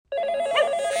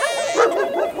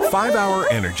5-Hour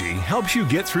Energy helps you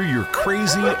get through your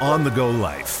crazy on-the-go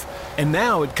life. And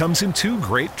now it comes in 2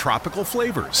 great tropical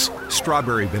flavors,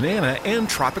 Strawberry Banana and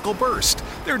Tropical Burst.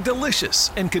 They're delicious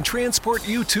and can transport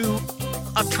you to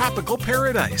a tropical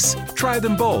paradise. Try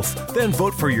them both, then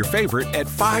vote for your favorite at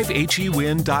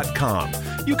 5hewin.com.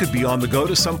 You could be on the go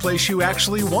to someplace you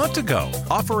actually want to go.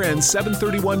 Offer ends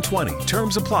 7/31/20.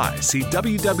 Terms apply. See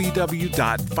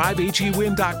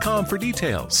www.5hewin.com for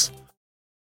details.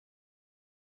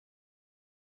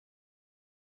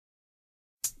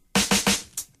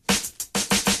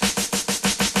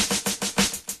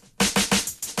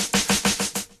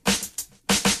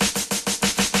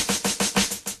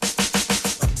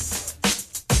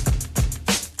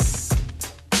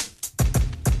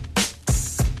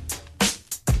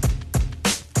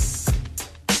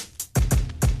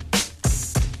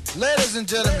 Ladies and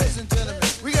gentlemen,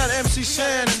 we got MC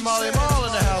Shan and Molly Mall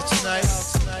in the house tonight.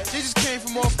 They just came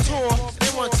from off tour. They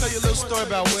want to tell you a little story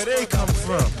about where they come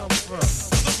from.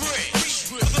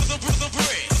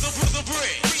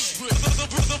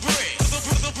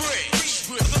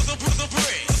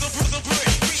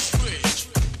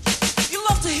 You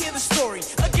love to hear the story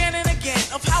again and again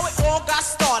of how it all got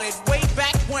started way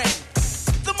back when.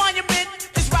 The monument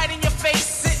is right in your face.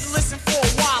 Sit and listen for a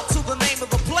while to the name of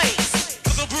the place.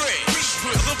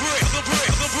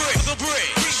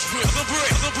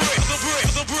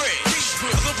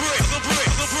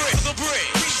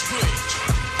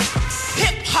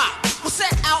 Hip-hop was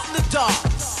set out in the dark.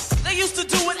 They used to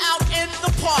do it out in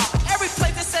the park. Every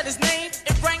place they said his name,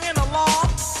 it rang an alarm.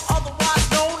 Otherwise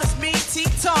known as me,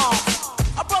 T-Tom.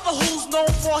 A brother who's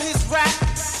known for his rap,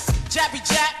 Jabby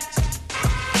Jack,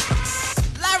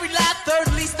 Larry Ladd,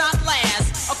 third least not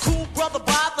last. A cool brother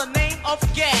by the name of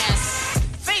Gas.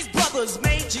 Face Brothers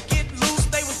made you get loose.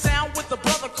 They was down with a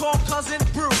brother called Cousin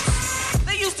Bruce.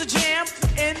 They used to jam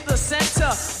in the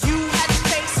center. You had to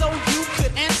pay so you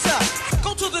could enter.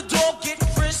 Go to the door, get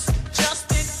frisked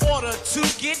just in order to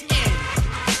get in.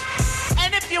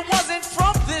 And if you wasn't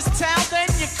from this town, then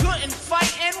you couldn't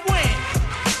fight and win.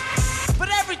 But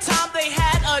every time they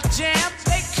had a jam,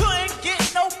 they couldn't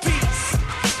get no peace.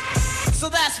 So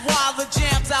that's why the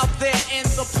jams out there in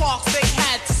the parks they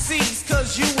had to cease,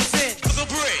 cause you was in the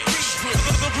break.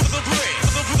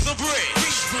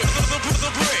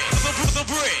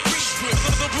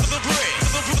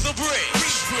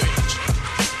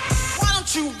 Why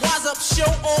don't you wise up,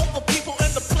 show all the people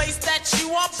in the place that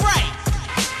you are bright.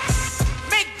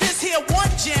 Make this here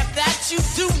one jam that you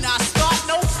do not start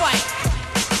no fight.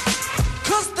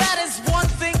 Cause that is one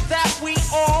thing that we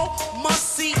all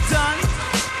must see done.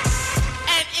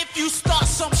 And if you start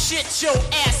some shit, your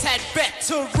ass had bet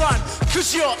to run.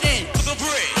 Cause you're in the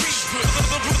break.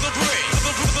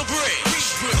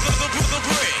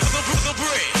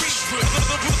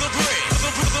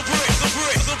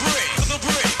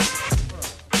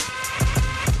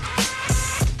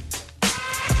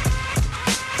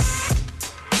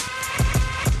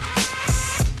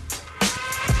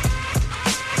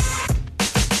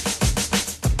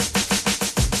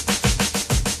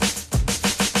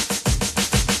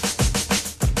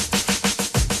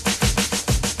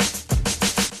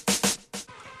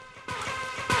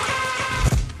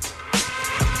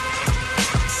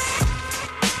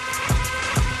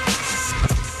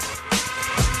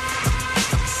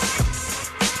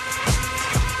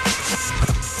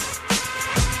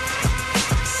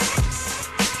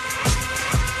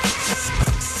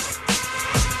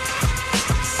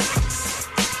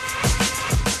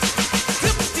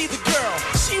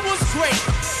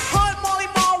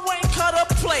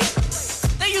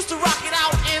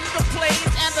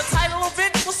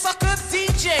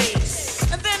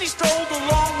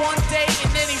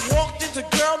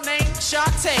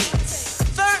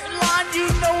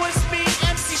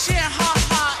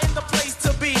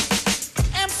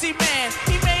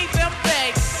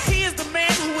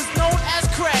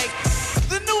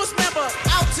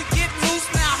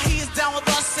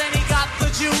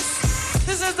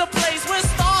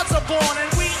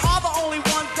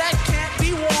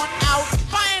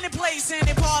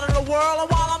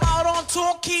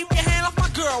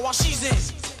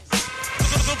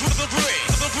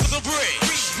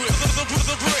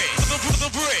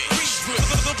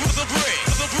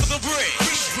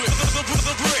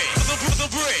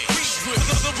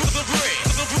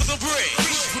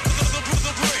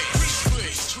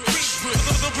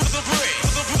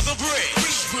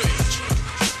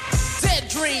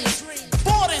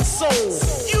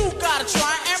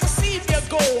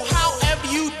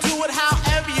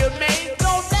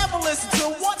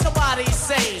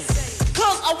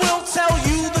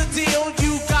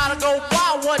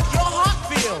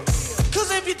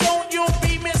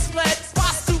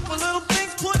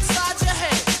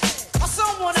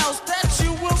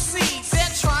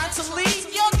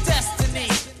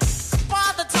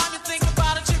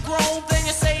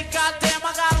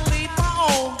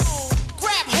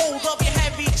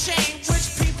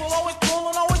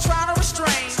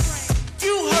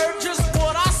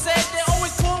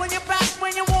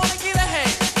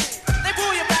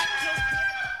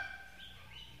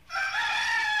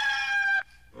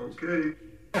 Okay.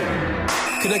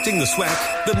 Connecting the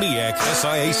SWAC, the MEAC,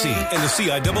 SIAC, and the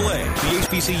CIAA. The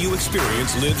HBCU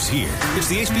experience lives here. It's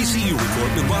the HBCU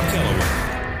Report with Rob Calloway.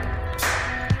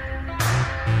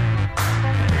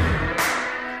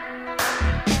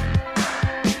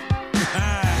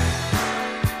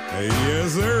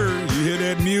 Yes, sir. You hear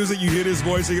that music, you hear this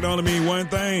voice, it can only mean one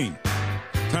thing.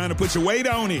 Time to put your weight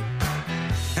on it.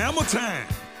 Hammer time.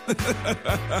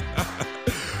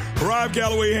 Rob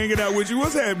Calloway hanging out with you.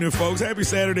 What's happening, folks? Happy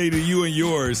Saturday to you and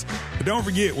yours. But don't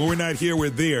forget, when we're not here,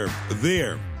 we're there.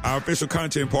 There. Our official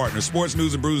content partner,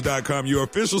 sportsnewsandbrews.com, your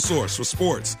official source for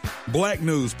sports, black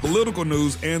news, political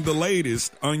news, and the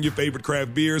latest on your favorite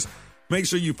craft beers. Make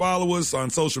sure you follow us on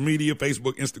social media,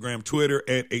 Facebook, Instagram, Twitter,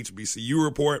 at HBCU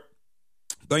Report.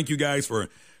 Thank you guys for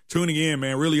tuning in,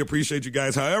 man. Really appreciate you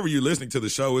guys. However you're listening to the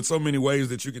show, it's so many ways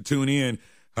that you can tune in.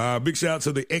 Big shout out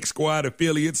to the X Squad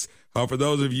affiliates. For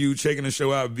those of you checking the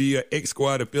show out via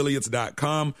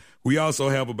xsquadaffiliates.com, we also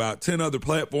have about 10 other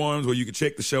platforms where you can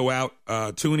check the show out.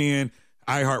 Tune in,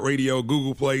 iHeartRadio,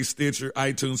 Google Play, Stitcher,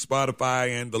 iTunes,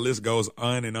 Spotify, and the list goes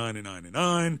on and on and on and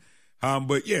on.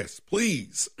 But yes,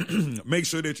 please make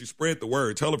sure that you spread the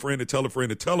word. Tell a friend to tell a friend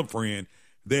to tell a friend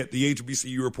that the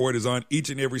HBCU Report is on each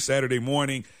and every Saturday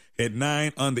morning at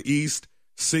 9 on the East,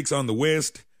 6 on the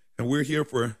West. And we're here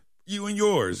for you and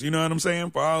yours. You know what I'm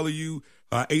saying? For all of you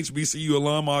HBCU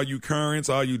alum, all you currents,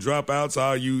 all you dropouts,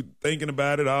 all you thinking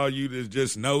about it, all you that's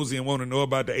just nosy and want to know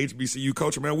about the HBCU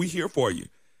culture, man, we here for you.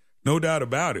 No doubt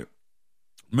about it.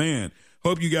 Man,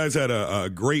 hope you guys had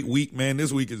a great week, man.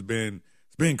 This week it's been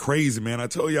crazy, man. I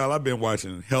told y'all I've been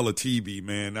watching hella TV,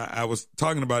 man. I was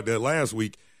talking about that last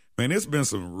week. Man, it's been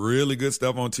some really good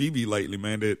stuff on TV lately,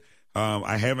 man, that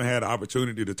I haven't had an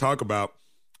opportunity to talk about.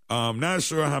 Not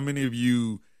sure how many of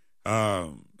you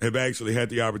have actually had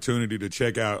the opportunity to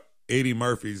check out Eddie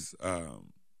Murphy's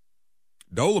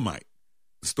Dolomite,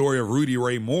 the story of Rudy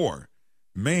Ray Moore.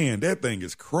 Man, that thing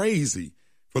is crazy.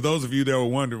 For those of you that were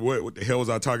wondering what the hell was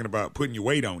I talking about, putting your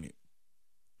weight on it.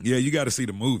 Yeah, you got to see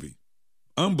the movie.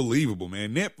 Unbelievable,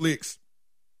 man. Netflix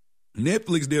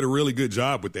did a really good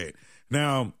job with that.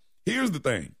 Now, here's the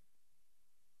thing.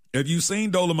 If you've seen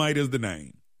Dolomite as the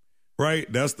name,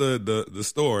 right? That's the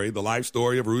story, the life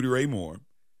story of Rudy Ray Moore.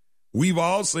 We've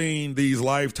all seen these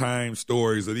Lifetime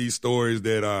stories, or these stories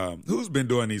that, who's been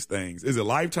doing these things? Is it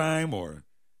Lifetime or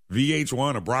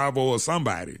VH1 or Bravo or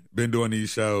somebody been doing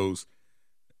these shows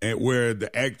and where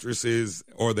the actresses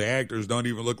or the actors don't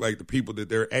even look like the people that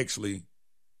they're actually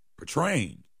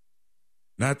portraying?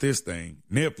 Not this thing.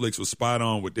 Netflix was spot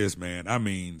on with this, man. I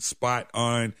mean, spot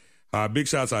on. Big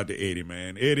shouts out to Eddie,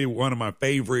 man. Eddie, one of my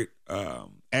favorite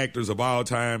actors of all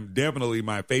time, definitely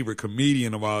my favorite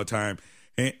comedian of all time.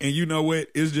 And you know what?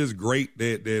 It's just great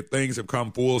that things have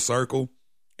come full circle,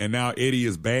 and now Eddie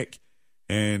is back.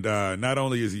 And not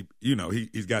only is he,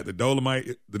 he's got the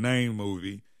Dolomite, the name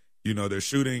movie. They're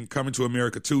shooting Coming to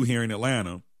America 2 here in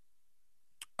Atlanta.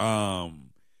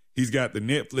 He's got the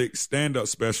Netflix stand-up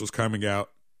specials coming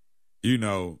out,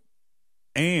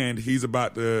 and he's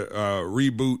about to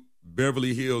reboot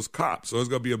Beverly Hills Cop. So it's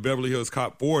going to be a Beverly Hills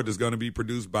Cop 4 that's going to be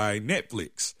produced by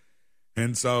Netflix.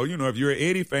 And so, if you're an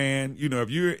Eddie fan, if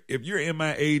you're in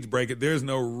my age bracket, there's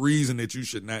no reason that you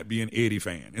should not be an Eddie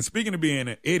fan. And speaking of being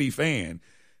an Eddie fan,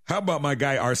 how about my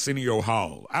guy Arsenio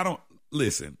Hall?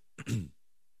 Listen,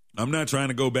 I'm not trying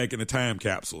to go back in the time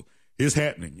capsule. It's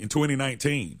happening in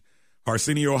 2019.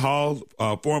 Arsenio Hall,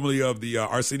 formerly of the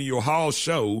Arsenio Hall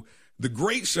Show, the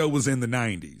great show was in the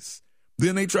 90s.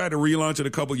 Then they tried to relaunch it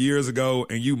a couple years ago,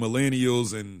 and you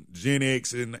millennials and Gen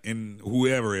X and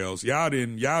whoever else, y'all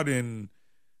didn't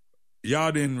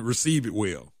receive it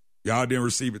well. Y'all didn't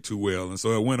receive it too well, and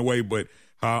so it went away. But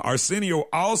Arsenio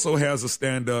also has a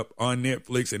stand-up on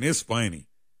Netflix, and it's funny.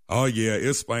 Oh yeah,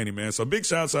 it's funny, man. So big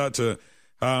shouts out to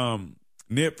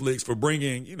Netflix for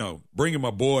bringing my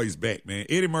boys back, man.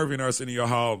 Eddie Murphy and Arsenio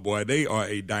Hall, boy, they are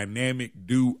a dynamic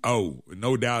duo,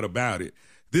 no doubt about it.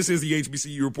 This is the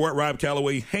HBCU Report. Rob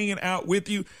Calloway hanging out with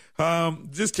you,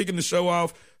 just kicking the show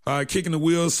off, kicking the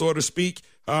wheels, so to speak,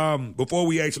 before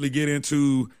we actually get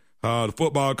into the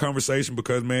football conversation,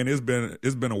 because, man, it's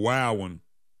been a wild one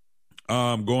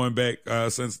going back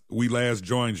since we last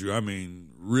joined you. I mean,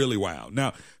 really wild.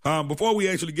 Now, before we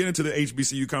actually get into the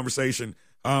HBCU conversation,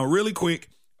 really quick,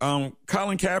 Colin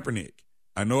Kaepernick.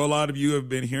 I know a lot of you have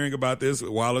been hearing about this.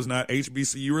 While it's not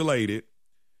HBCU related,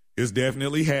 it's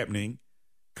definitely happening.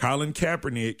 Colin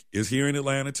Kaepernick is here in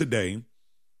Atlanta today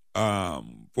for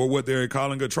what they're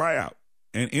calling a tryout,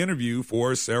 an interview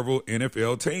for several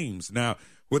NFL teams. Now,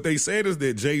 what they said is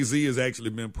that Jay-Z has actually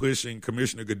been pushing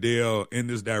Commissioner Goodell in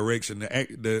this direction to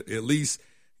at least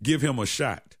give him a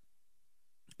shot.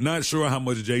 Not sure how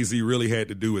much Jay-Z really had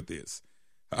to do with this.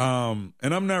 And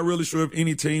I'm not really sure if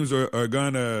any teams are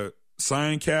going to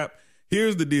sign Cap.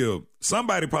 Here's the deal.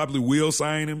 Somebody probably will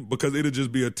sign him because it'll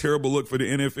just be a terrible look for the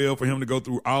NFL for him to go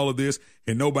through all of this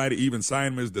and nobody even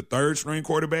sign him as the third string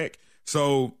quarterback.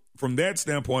 So from that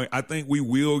standpoint, I think we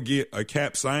will get a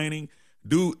Cap signing.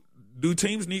 Do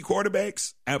teams need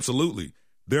quarterbacks? Absolutely.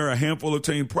 There are a handful of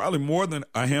teams, probably more than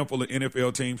a handful of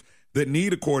NFL teams, that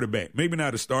need a quarterback. Maybe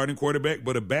not a starting quarterback,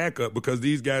 but a backup because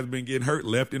these guys have been getting hurt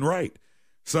left and right.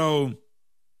 So,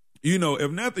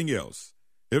 if nothing else,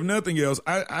 I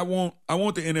want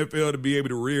the NFL to be able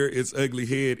to rear its ugly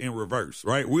head in reverse,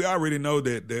 right? We already know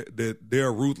that they're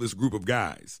a ruthless group of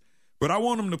guys, but I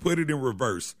want them to put it in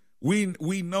reverse.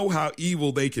 We know how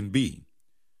evil they can be,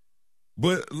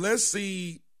 but let's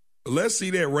see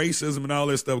that racism and all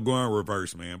that stuff go in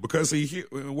reverse, man. Because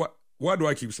why do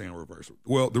I keep saying reverse?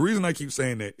 Well, the reason I keep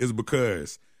saying that is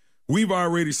because we've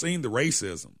already seen the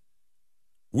racism.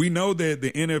 We know that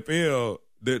the NFL,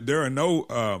 that there are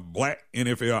no black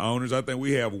NFL owners. I think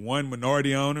we have one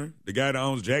minority owner, the guy that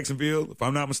owns Jacksonville, if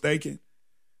I'm not mistaken.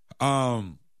 But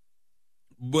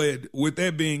with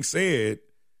that being said,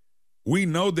 we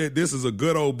know that this is a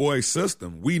good old boy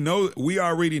system. We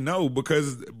already know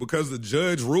because the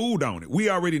judge ruled on it. We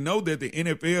already know that the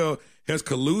NFL has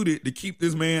colluded to keep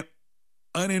this man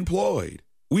unemployed.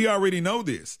 We already know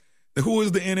this. Who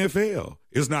is the NFL?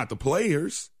 It's not the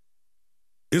players.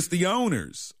 It's the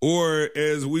owners, or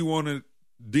as we want to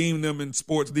deem them in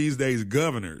sports these days,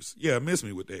 governors. Yeah, miss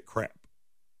me with that crap.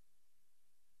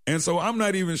 And so I'm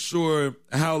not even sure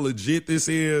how legit this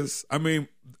is. I mean,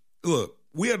 look,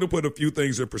 we have to put a few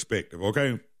things in perspective,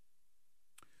 okay?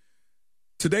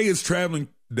 Today is traveling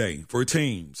day for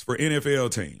teams, for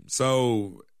NFL teams.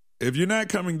 So if you're not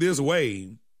coming this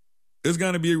way, it's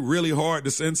going to be really hard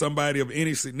to send somebody of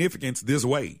any significance this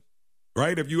way,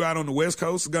 right? If you're out on the West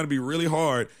Coast, it's going to be really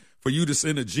hard for you to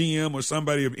send a GM or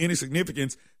somebody of any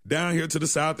significance down here to the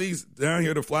Southeast, down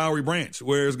here to Flowery Branch,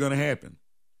 where it's going to happen.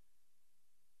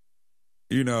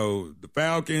 The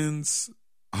Falcons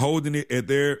holding it at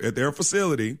their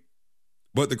facility.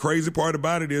 But the crazy part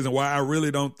about it is, and why I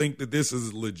really don't think that this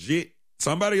is legit,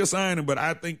 somebody will sign him, but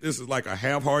I think this is like a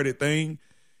half-hearted thing,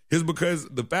 is because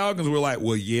the Falcons were like,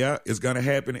 well, yeah, it's going to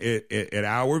happen at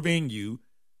our venue,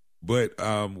 but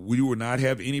we will not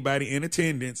have anybody in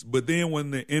attendance. But then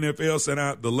when the NFL sent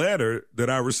out the letter that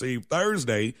I received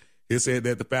Thursday, it said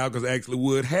that the Falcons actually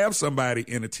would have somebody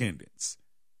in attendance.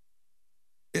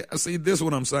 See, this is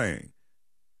what I'm saying.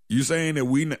 You're saying that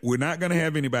we're not going to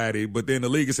have anybody, but then the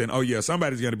league is saying, oh, yeah,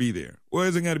 somebody's going to be there. Well,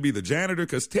 is it going to be the janitor?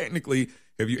 Because technically,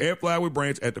 if you add Flowery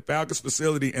Branch at the Falcons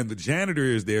facility and the janitor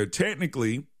is there,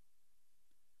 technically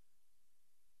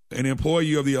an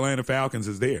employee of the Atlanta Falcons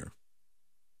is there.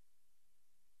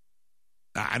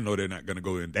 I know they're not going to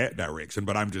go in that direction,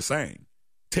 but I'm just saying,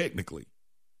 technically.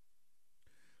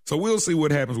 So we'll see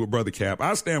what happens with Brother Cap.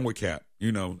 I stand with Cap.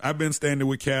 I've been standing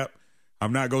with Cap.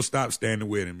 I'm not going to stop standing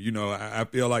with him. I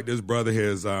feel like this brother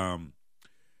has,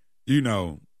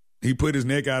 he put his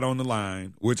neck out on the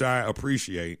line, which I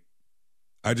appreciate.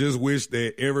 I just wish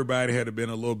that everybody had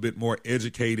been a little bit more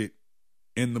educated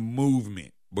in the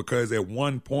movement, because at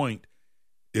one point,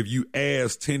 if you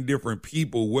asked 10 different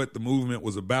people what the movement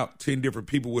was about, 10 different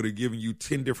people would have given you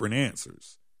 10 different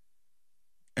answers.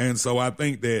 And so I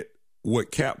think that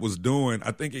what Cap was doing,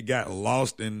 I think it got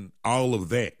lost in all of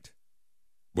that.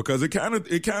 Because it kind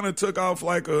of took off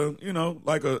like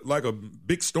a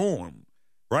big storm,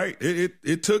 right?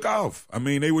 It took off. I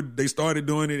mean, they started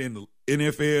doing it in the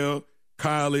NFL,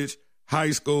 college,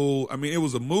 high school. I mean, it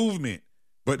was a movement.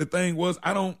 But the thing was,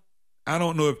 I don't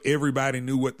know if everybody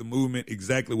knew what the movement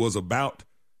exactly was about,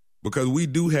 because we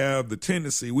do have the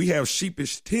tendency, we have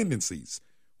sheepish tendencies.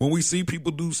 When we see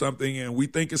people do something and we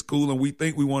think it's cool and we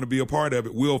think we want to be a part of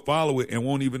it, we'll follow it and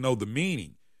won't even know the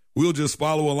meaning. We'll just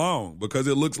follow along because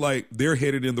it looks like they're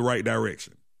headed in the right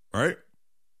direction, right?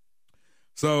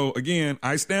 So, again,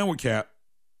 I stand with Cap.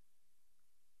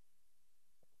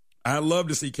 I love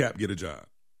to see Cap get a job.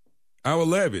 I would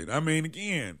love it. I mean,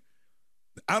 again,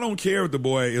 I don't care if the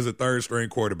boy is a third-string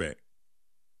quarterback.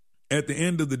 At the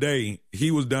end of the day,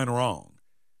 he was done wrong.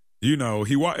 He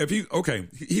walked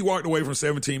away from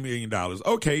 $17 million.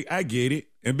 Okay, I get it.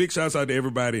 And big shouts out to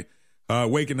everybody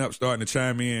waking up, starting to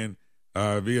chime in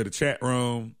via the chat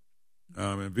room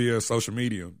and via social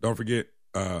media. Don't forget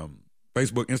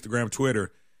Facebook, Instagram,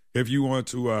 Twitter. If you want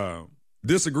to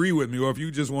disagree with me, or if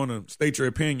you just want to state your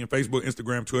opinion, Facebook,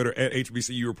 Instagram, Twitter at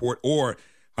HBCU Report, or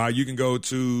you can go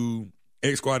to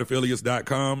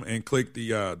xsquadaffiliates.com and click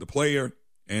the player,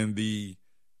 and the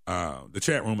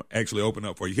chat room actually open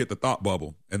up for you. Hit the thought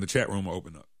bubble and the chat room will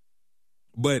open up.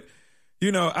 But,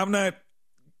 you know, I'm not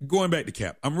going back to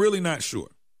Cap. I'm really not sure.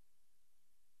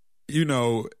 You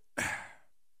know,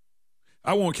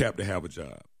 I want Cap to have a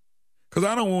job. Because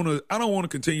I don't want to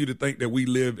continue to think that we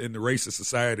live in the racist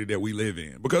society that we live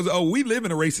in. Because, we live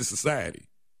in a racist society.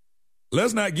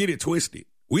 Let's not get it twisted.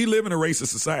 We live in a racist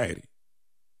society.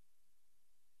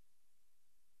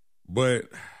 But,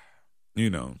 you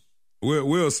know,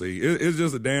 we'll see. It's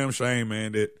just a damn shame,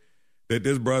 man, that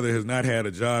this brother has not had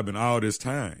a job in all this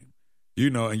time. You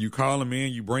know, and you call him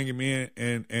in, you bring him in,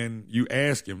 and you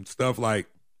ask him stuff like,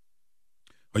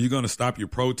 are you going to stop your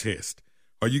protest?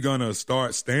 Are you going to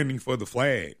start standing for the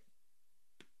flag?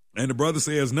 And the brother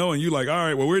says no, and you're like, all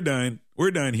right, well, we're done.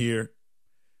 We're done here.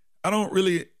 I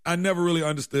never really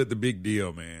understood the big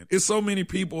deal, man. It's so many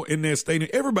people in that stadium.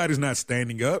 Everybody's not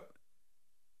standing up.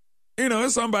 You know,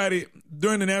 it's somebody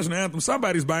during the national anthem,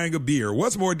 somebody's buying a beer.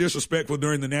 What's more disrespectful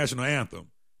during the national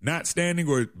anthem? Not standing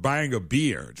or buying a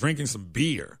beer, drinking some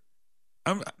beer.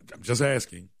 I'm just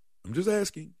asking. Just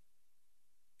asking.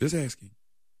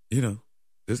 You know,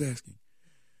 just asking.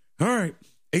 All right.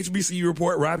 HBCU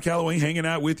Report, Rob Calloway hanging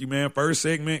out with you, man. First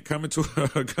segment coming to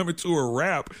a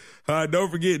wrap. Don't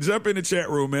forget, jump in the chat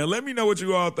room, man. Let me know what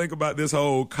you all think about this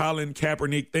whole Colin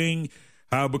Kaepernick thing,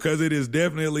 because it is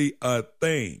definitely a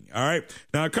thing. All right.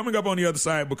 Now, coming up on the other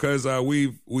side, because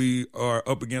we are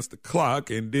up against the clock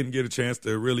and didn't get a chance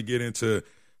to really get into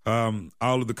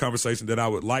all of the conversation that I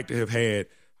would like to have had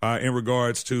in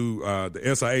regards to the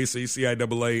SIAC,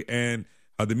 CIAA, and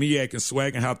the MEAC and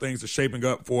SWAC and how things are shaping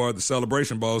up for the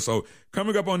Celebration Bowl. So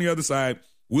coming up on the other side,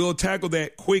 we'll tackle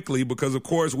that quickly because, of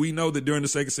course, we know that during the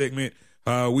second segment,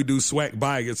 we do SWAC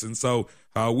bias. And so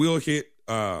we'll hit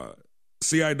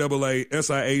CIAA,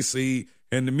 SIAC,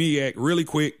 and the MEAC really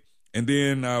quick. And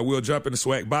then we'll jump into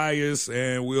SWAC bias,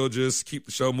 and we'll just keep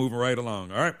the show moving right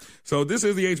along. All right. So this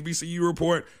is the HBCU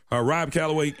Report. Rob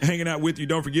Calloway hanging out with you.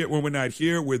 Don't forget, when we're not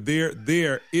here, we're there.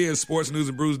 There is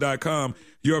sportsnewsandbrews.com,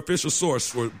 your official source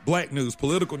for black news,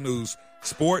 political news,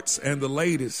 sports, and the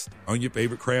latest on your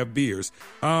favorite craft beers.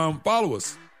 Follow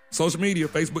us. Social media,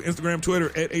 Facebook, Instagram, Twitter,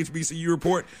 at HBCU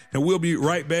Report. And we'll be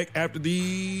right back after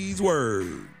these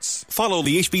words. Follow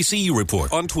the HBCU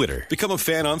Report on Twitter. Become a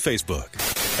fan on Facebook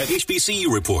at HBCU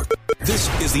Report. This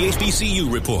is the HBCU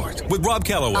Report with Rob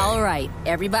Calloway. All right,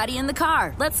 everybody in the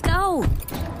car. Let's go.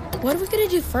 What are we going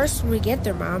to do first when we get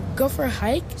there, Mom? Go for a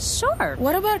hike? Sure.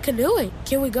 What about canoeing?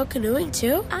 Can we go canoeing,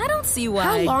 too? I don't see why.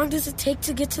 How long does it take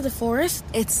to get to the forest?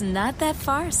 It's not that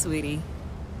far, sweetie.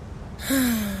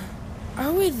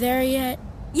 Are we there yet?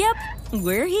 Yep,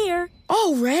 we're here.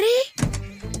 Already?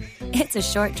 It's a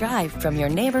short drive from your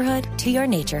neighborhood to your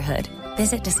naturehood.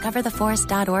 Visit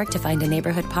discovertheforest.org to find a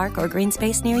neighborhood park or green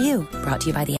space near you. Brought to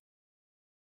you by the...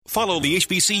 Follow the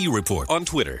HBCU Report on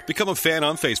Twitter. Become a fan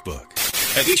on Facebook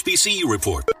at HBCU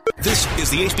Report. This is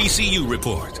the HBCU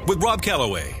Report with Rob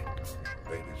Calloway.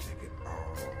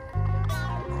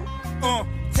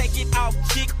 Take it off,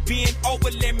 chick, bend over,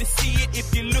 let me see it.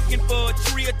 If you're looking for a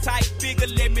trio type figure,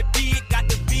 let me be it. Got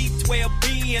the V12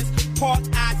 Benz parked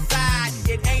outside.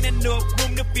 It ain't enough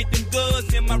room to fit them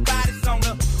goods in my ride. It's on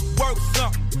a work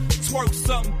something, twerk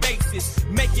something basis.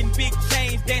 Making big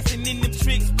change, dancing in them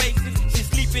trick spaces. She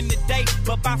sleep in the day,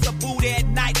 but bounce a booty at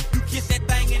night. You kiss that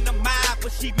thing in the mind,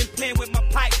 but she been playing with my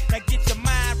pipe. Now get your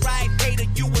mind right, hater,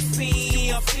 you a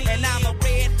simp. And I'm a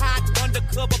red hot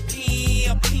undercover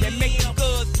pimp. That make the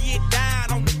girls get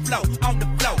down on the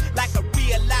floor, like a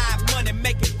real live money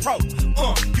making pro.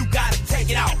 You gotta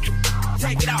take it off,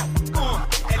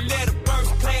 and let a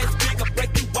first class figure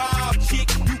break you off, chick.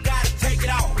 You gotta take it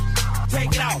off,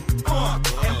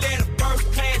 and let a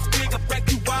first class figure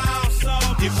break you off,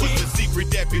 some it was a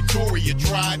secret that Victoria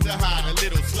tried to hide. A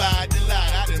little slide to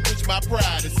lie, I done push my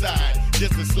pride aside.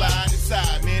 Just a slide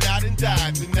inside, man, I done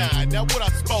died tonight. Now what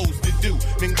I'm supposed to do?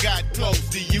 Then got close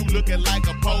to you, looking like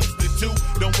a poster too.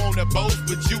 Don't wanna boast,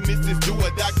 but you missed this do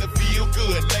a doctor feel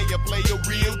good. Play a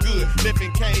real good.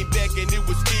 Lippin' came back and it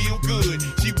was still good.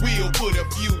 She will put a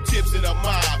few tips in her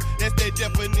mouth. That's the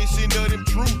definition of them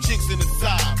true chicks in the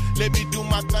South. Let me do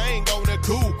my thing on the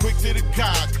cool, quick to the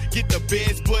cops. Get the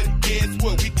best, but guess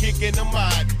what? We kicking them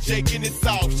out, shaking it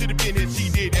soft. Should've been here, she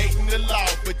did 8 in the law,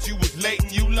 but you was late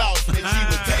and you lost, and she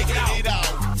was taking it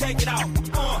off. Take it off,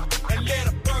 and let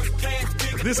a first class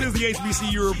figure. This is the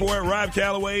HBCU Report. Rob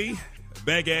Calloway,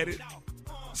 back at it.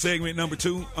 Segment number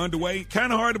 2 underway.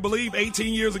 Kind of hard to believe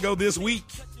 18 years ago this week,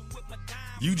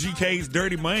 UGK's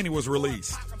Dirty Money was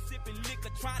released.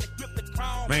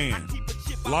 Man,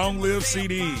 long-lived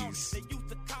CDs.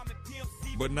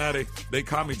 But now they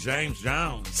call me James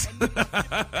Jones.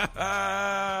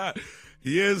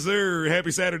 Yes, sir.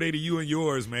 Happy Saturday to you and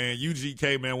yours, man.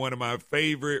 UGK, man, one of my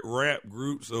favorite rap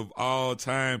groups of all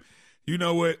time. You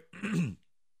know what?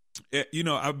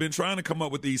 I've been trying to come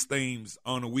up with these themes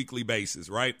on a weekly basis,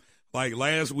 right? Like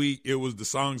last week, it was the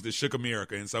songs that shook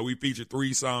America, and so we featured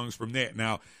 3 songs from that.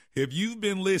 Now, if you've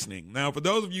been listening, now for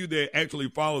those of you that actually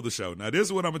follow the show, now this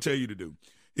is what I'm going to tell you to do.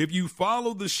 If you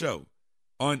follow the show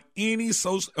on any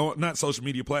not social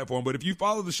media platform, but if you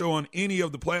follow the show on any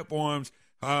of the platforms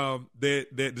that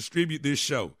distribute this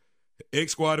show,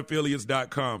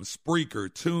 xsquadaffiliates.com, Spreaker,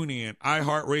 TuneIn,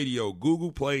 iHeartRadio,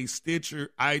 Google Play, Stitcher,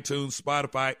 iTunes,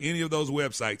 Spotify, any of those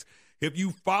websites, if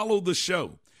you follow the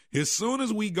show, as soon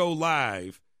as we go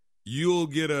live, you'll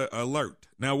get an alert.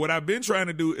 Now, what I've been trying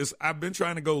to do is I've been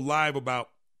trying to go live about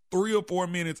 3 or 4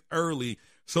 minutes early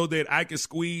so that I can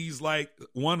squeeze like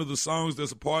one of the songs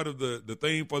that's a part of the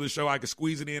theme for the show. I can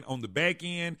squeeze it in on the back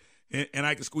end and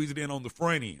I can squeeze it in on the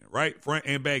front end, right? Front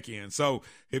and back end. So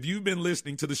if you've been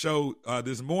listening to the show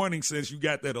this morning, since you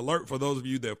got that alert, for those of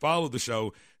you that follow the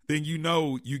show, then you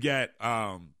know you got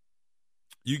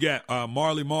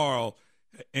Marley Marl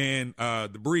and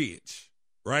The Bridge,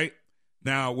 right?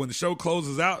 Now, when the show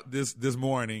closes out this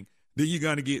morning, then you're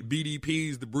going to get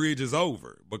BDP's The Bridge Is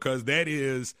Over, because that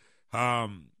is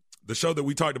the show that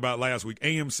we talked about last week,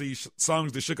 AMC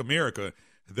Songs That Shook America.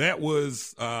 That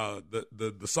was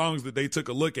the songs that they took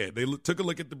a look at. They took a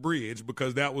look at The Bridge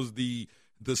because that was the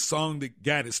song that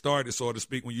got it started, so to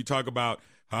speak, when you talk about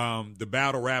the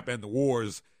battle rap and the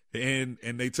wars. And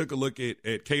they took a look at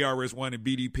KRS-One and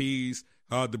BDP's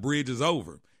The Bridge Is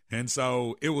Over. And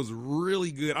so it was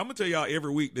really good. I'm going to tell y'all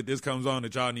every week that this comes on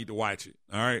that y'all need to watch it.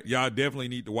 All right. Y'all definitely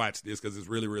need to watch this because it's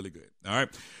really, really good. All right.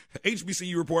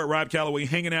 HBCU Report, Rob Calloway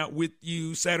hanging out with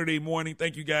you Saturday morning.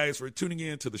 Thank you guys for tuning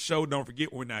in to the show. Don't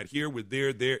forget, we're not here. We're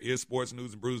there. There is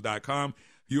sportsnewsandbrews.com,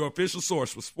 your official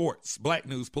source for sports, black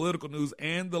news, political news,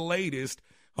 and the latest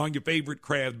on your favorite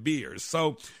craft beers.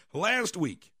 So last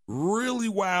week, really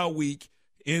wild week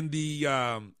in the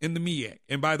MEAC.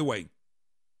 And by the way,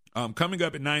 coming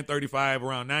up at 9:35,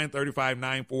 around 9:35,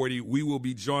 9:40, we will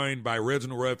be joined by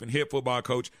Reginald Ruffin, head football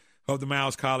coach of the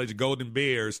Miles College Golden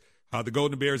Bears. The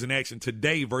Golden Bears in action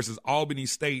today versus Albany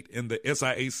State in the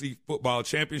SIAC football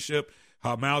championship.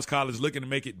 Miles College looking to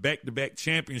make it back-to-back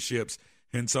championships.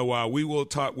 And so we will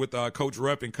talk with Coach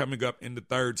Ruffin coming up in the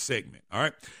third segment. All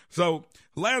right. So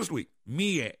last week,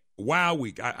 MEAC, wild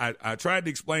week. I tried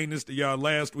to explain this to y'all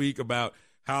last week about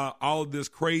how all of this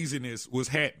craziness was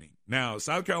happening. Now,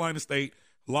 South Carolina State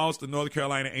lost to North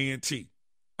Carolina A&T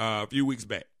a few weeks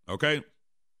back, okay?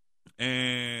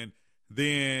 And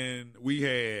then we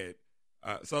had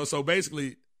so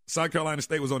basically South Carolina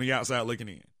State was on the outside looking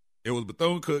in. It was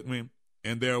Bethune-Cookman,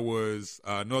 and there was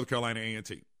North Carolina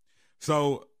A&T.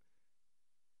 So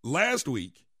last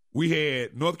week we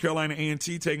had North Carolina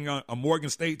A&T taking on a Morgan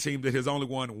State team that has only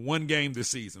won 1 game this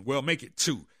season. Well, make it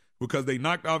 2 because they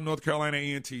knocked off North Carolina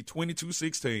A&T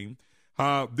 22-16.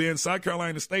 Then South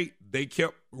Carolina State, they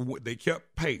kept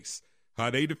pace.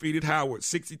 They defeated Howard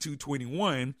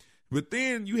 62-21. But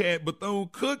then you had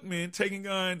Bethune-Cookman taking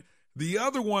on the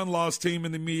other one-loss team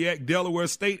in the MEAC, Delaware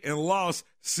State, and lost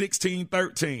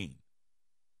 16-13.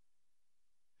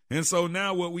 And so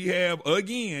now what we have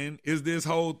again is this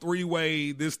whole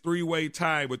three-way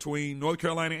tie between North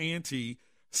Carolina A&T,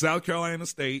 South Carolina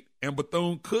State, and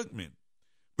Bethune-Cookman.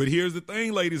 But here's the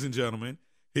thing, ladies and gentlemen,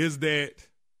 is that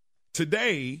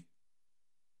today,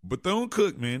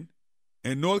 Bethune-Cookman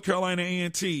and North Carolina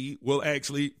A&T will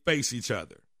actually face each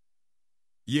other.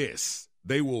 Yes,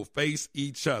 they will face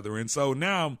each other. And so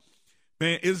now,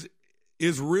 man,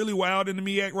 it's really wild in the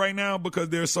MEAC right now because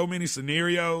there are so many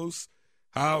scenarios.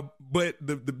 But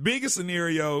the biggest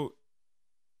scenario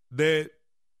that,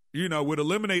 would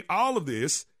eliminate all of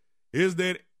this is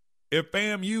that if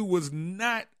FAMU was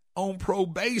not on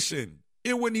probation,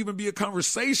 it wouldn't even be a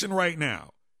conversation right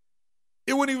now.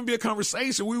 It wouldn't even be a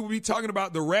conversation. We would be talking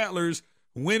about the Rattlers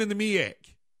winning the MEAC.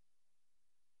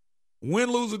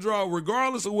 Win, lose, or draw,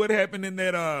 regardless of what happened in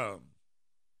that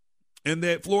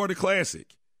Florida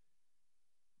Classic.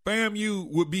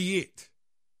 FAMU would be it.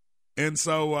 And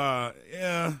so,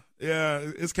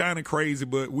 it's kind of crazy,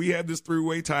 but we have this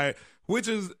three-way tie, which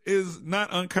is not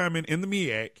uncommon in the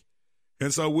MEAC.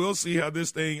 And so we'll see how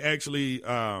this thing actually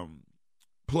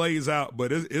plays out,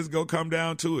 but it's going to come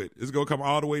down to it. It's going to come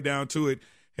all the way down to it.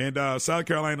 And South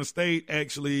Carolina State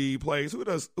actually plays. Who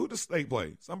does State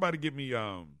play? Somebody give me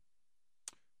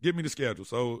the schedule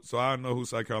so I know who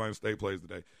South Carolina State plays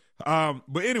today.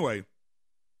 But anyway,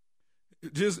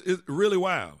 it's really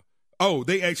wild. Oh,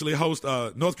 they actually host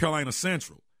North Carolina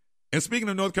Central. And speaking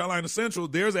of North Carolina Central,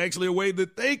 there's actually a way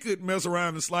that they could mess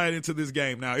around and slide into this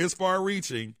game. Now, it's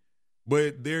far-reaching,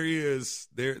 but there is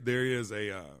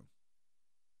a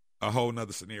whole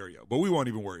nother scenario. But we won't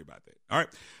even worry about that. All right.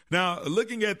 Now,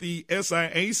 looking at the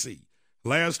SIAC,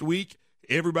 last week,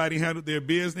 everybody handled their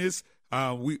business.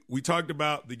 We talked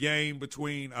about the game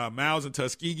between Miles and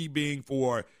Tuskegee being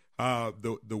for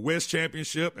the West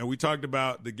Championship, and we talked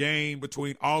about the game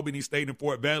between Albany State and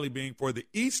Fort Valley being for the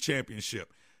East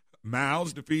Championship.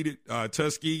 Miles defeated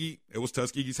Tuskegee. It was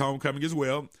Tuskegee's homecoming as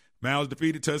well. Miles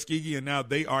defeated Tuskegee, and now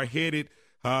they are headed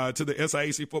to the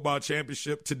SIAC Football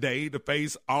Championship today to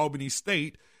face Albany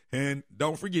State. And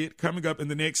don't forget, coming up in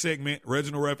the next segment,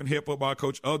 Reginald Ruffin, head football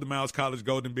coach of the Miles College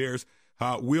Golden Bears,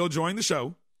 will join the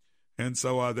show. And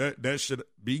so that should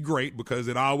be great because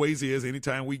it always is.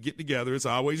 Anytime we get together, it's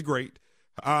always great.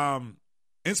 And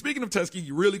speaking of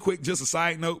Tuskegee, really quick, just a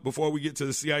side note before we get to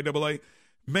the CIAA.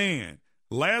 Man,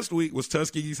 last week was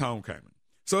Tuskegee's homecoming.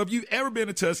 So if you've ever been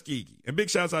to Tuskegee, and big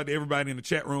shouts out to everybody in the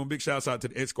chat room, big shouts out to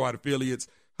the X Squad affiliates,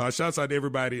 shouts out to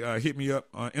everybody, hit me up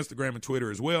on Instagram and Twitter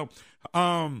as well.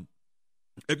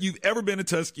 If you've ever been to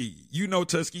Tuskegee, you know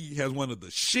Tuskegee has one of the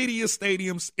shittiest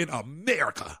stadiums in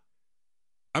America.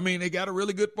 I mean, they got a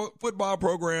really good football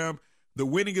program, the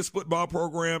winningest football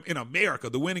program in America,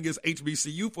 the winningest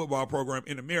HBCU football program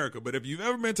in America. But if you've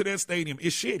ever been to that stadium,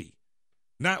 it's shitty.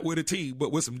 Not with a T,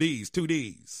 but with some D's, 2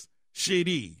 D's.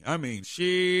 Shitty. I mean,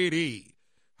 shitty.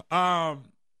 And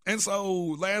so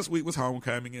last week was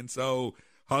homecoming, and so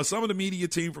some of the media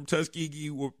team from Tuskegee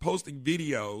were posting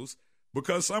videos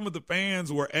because some of the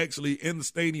fans were actually in the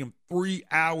stadium 3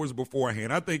 hours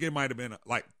beforehand. I think it might have been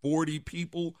like 40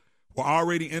 people were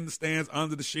already in the stands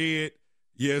under the shed.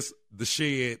 Yes, the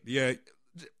shed. Yeah.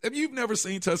 If you've never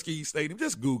seen Tuskegee Stadium,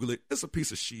 just Google it. It's a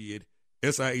piece of shit.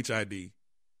 SIHID.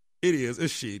 It is.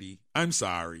 It's shitty. I'm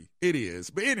sorry. It is.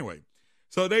 But anyway,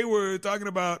 so they were talking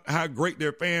about how great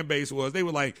their fan base was. They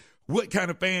were like, what kind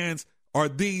of fans are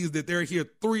these that they're here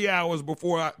 3 hours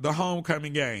before the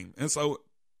homecoming game? And so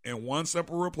in one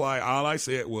simple reply, all I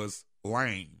said was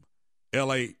lame.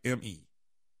 Lame.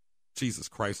 Jesus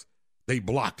Christ. They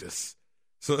blocked us.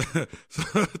 So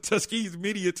Tuskegee's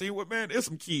media team, well, man, there's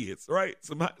some kids, right?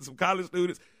 Some college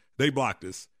students. They blocked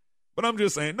us. But I'm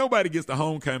just saying, nobody gets to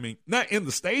homecoming, not in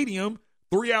the stadium,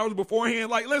 3 hours beforehand.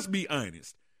 Like, let's be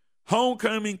honest.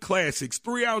 Homecoming classics,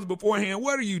 3 hours beforehand.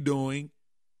 What are you doing?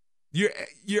 You're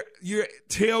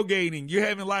tailgating. You're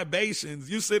having libations.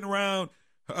 You're sitting around,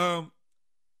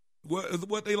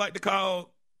 what they like to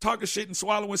call talking shit and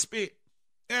swallowing spit.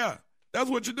 Yeah, that's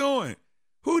what you're doing.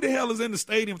 Who the hell is in the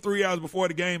stadium 3 hours before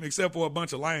the game except for a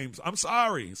bunch of lames? I'm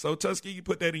sorry. So, Tuskegee,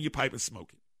 put that in your pipe and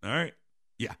smoke it. All right?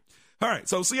 Yeah. All right.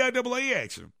 So, CIAA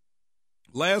action.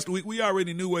 Last week, we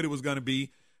already knew what it was going to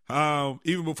be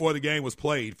even before the game was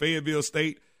played. Fayetteville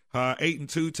State,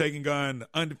 8-2, taking on the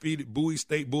undefeated Bowie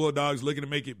State Bulldogs, looking to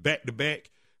make it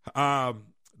back-to-back.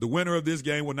 The winner of this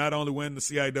game will not only win the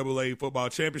CIAA football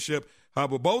championship, but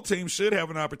both teams should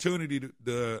have an opportunity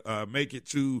to make it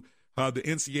to the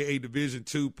NCAA Division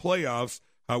II playoffs.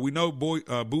 We know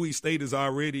Bowie State is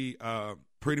already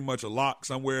pretty much a lock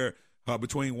somewhere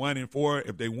between 1 and 4.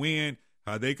 If they win,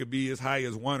 they could be as high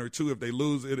as 1 or 2. If they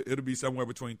lose, it'll be somewhere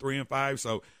between 3 and 5.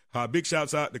 So big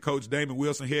shouts out to Coach Damon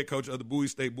Wilson, head coach of the Bowie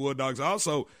State Bulldogs.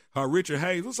 Also, Richard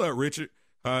Hayes. What's up, Richard?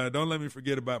 Don't let me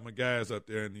forget about my guys up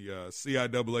there in the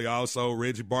CIAA. Also,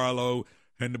 Reggie Barlow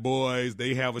and the boys,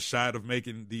 they have a shot of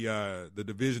making the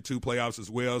Division II playoffs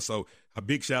as well. So a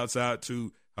big shouts out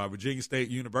to Virginia State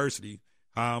University.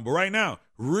 But right now,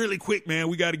 really quick, man,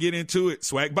 we got to get into it.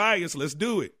 Swag bias, let's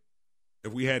do it.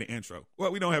 If we had an intro.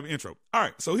 Well, we don't have an intro. All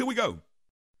right, so here we go.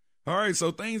 All right, so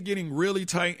things getting really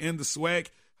tight in the SWAC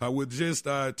with just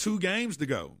 2 games to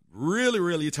go. Really,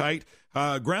 really tight.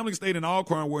 Grambling State and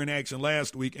Alcorn were in action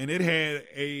last week, and it had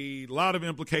a lot of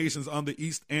implications on the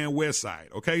east and west side.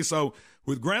 Okay, so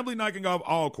with Grambling knocking off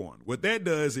Alcorn, what that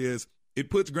does is it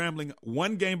puts Grambling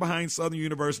 1 game behind Southern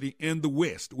University in the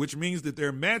west, which means that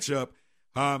their matchup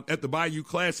at the Bayou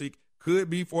Classic could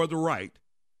be for the right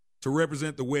to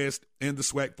represent the West in the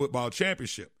SWAC football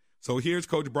championship. So here's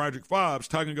Coach Broderick Fobbs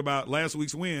talking about last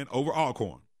week's win over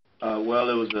Alcorn. Well,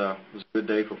 it was a good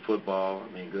day for football.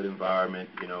 I mean, good environment.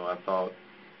 I thought,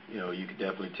 you could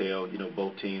definitely tell,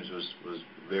 both teams was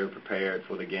very prepared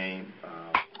for the game.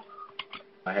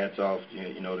 My hats off,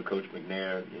 to Coach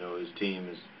McNair. His team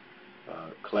is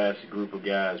a classic group of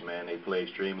guys, man. They play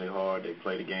extremely hard. They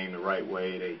play the game the right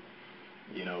way.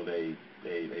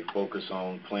 They focus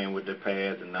on playing with their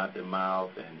pads and not their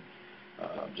mouth, and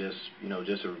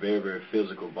just a very, very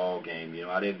physical ball game.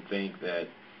 I didn't think that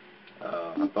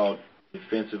I thought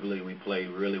defensively we played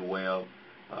really well.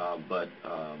 But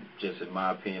just in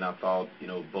my opinion, I thought,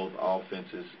 both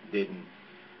offenses didn't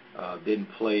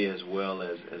play as well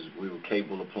as we were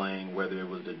capable of playing, whether it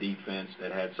was the defense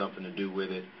that had something to do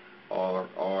with it or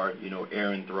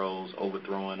errant throws,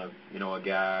 overthrowing a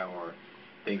guy or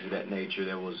things of that nature.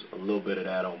 There was a little bit of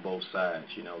that on both sides,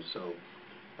 so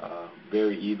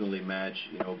very evenly matched,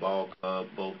 ball club,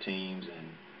 both teams.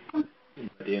 And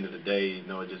at the end of the day,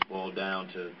 it just boiled down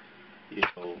to,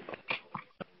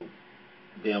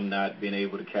 them not being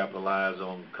able to capitalize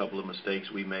on a couple of mistakes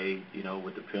we made,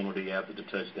 with the penalty after the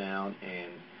touchdown,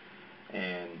 and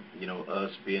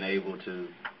us being able to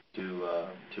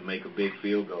make a big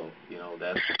field goal.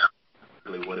 That's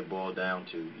really what it boiled down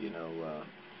to.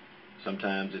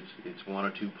 Sometimes it's one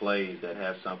or two plays that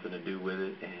have something to do with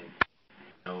it, and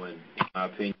in my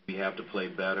opinion, we have to play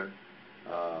better,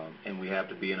 and we have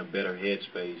to be in a better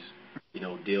headspace,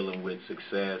 dealing with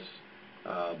success.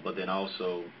 But then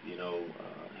also,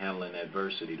 handling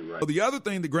adversity the right way. The other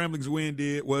thing the Grambling's win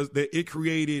did was that it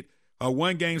created a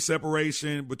one-game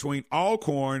separation between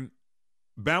Alcorn,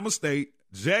 Bama State,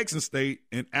 Jackson State,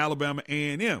 and Alabama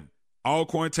A&M.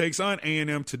 Alcorn takes on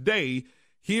A&M today.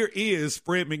 Here is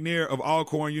Fred McNair of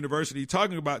Alcorn University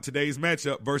talking about today's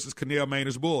matchup versus Cornell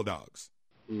Maynard's Bulldogs.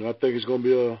 I think it's going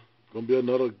to be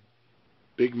another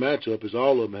big matchup, as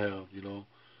all of them have.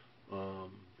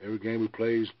 Every game we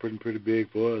play is pretty big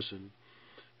for us, and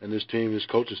this team, this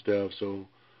coaching staff. So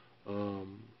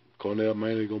Cornell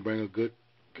Maynard is going to bring a good,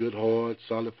 hard,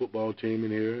 solid football team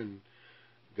in here, and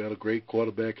got a great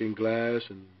quarterback in Glass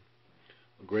and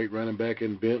a great running back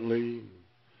in Bentley. And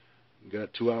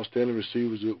got two outstanding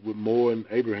receivers with Moore and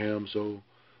Abraham. So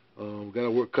we got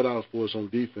our work cut out for us on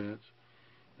defense.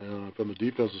 From a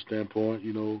defensive standpoint,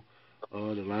 the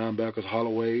linebackers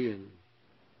Holloway and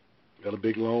got a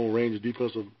big, long-range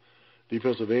defensive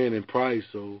end in Price,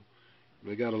 so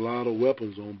they got a lot of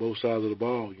weapons on both sides of the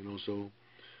ball, so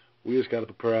we just got to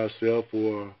prepare ourselves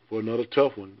for another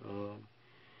tough one.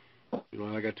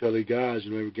 Like I tell these guys,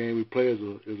 every game we play is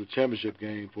a championship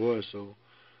game for us, so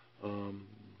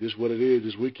this is what it is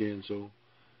this weekend, so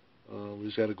we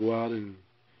just got to go out and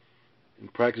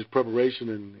practice preparation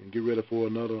and get ready for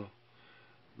another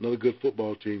good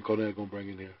football team Cornell's going to bring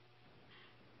in here.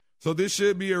 So this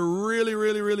should be a really,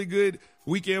 really, really good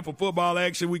weekend for football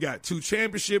action. We got two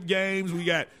championship games. We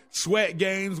got SWAC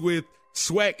games with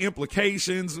SWAC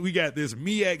implications. We got these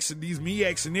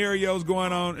MEAC scenarios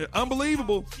going on.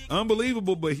 Unbelievable.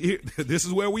 But here, this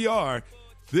is where we are.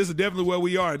 This is definitely where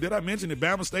we are. Did I mention that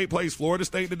Bama State plays Florida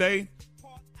State today?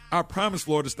 I promised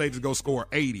Florida State to go score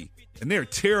 80, and they're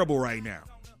terrible right now.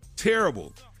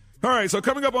 Terrible. All right, so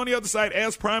coming up on the other side,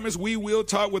 as promised, we will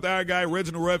talk with our guy,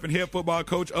 Reginald Ruffin, head football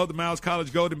coach of the Miles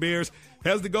College Golden Bears,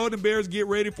 as the Golden Bears get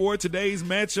ready for today's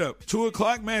matchup, 2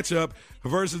 o'clock matchup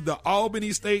versus the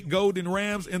Albany State Golden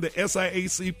Rams in the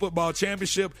SIAC Football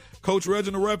Championship. Coach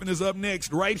Reginald Ruffin is up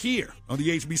next right here on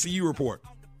the HBCU Report.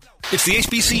 It's the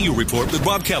HBCU Report with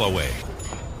Bob Calloway.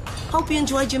 Hope you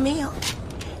enjoyed your meal.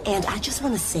 And I just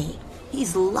want to say,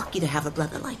 he's lucky to have a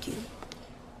brother like you.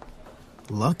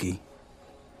 Lucky?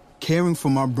 Caring for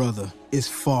my brother is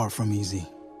far from easy.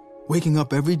 Waking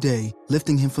up every day,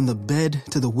 lifting him from the bed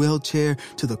to the wheelchair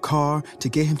to the car to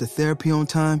get him to therapy on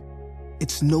time,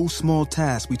 it's no small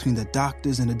task between the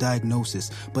doctors and the diagnosis,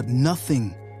 but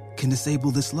nothing can disable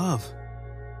this love.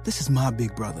 This is my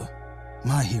big brother,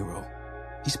 my hero.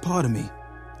 He's part of me,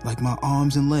 like my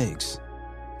arms and legs,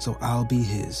 so I'll be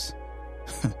his.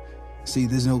 See,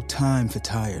 there's no time for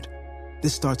tired.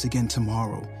 This starts again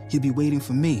tomorrow. He'll be waiting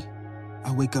for me.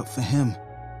 I wake up for him.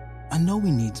 I know he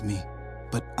needs me,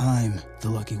 but I'm the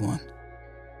lucky one,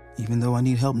 even though I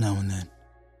need help now and then.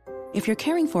 If you're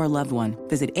caring for a loved one,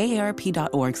 visit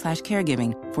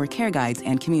aarp.org/caregiving for care guides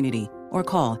and community, or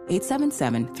call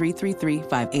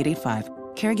 877-333-5885.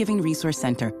 Caregiving Resource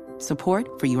Center.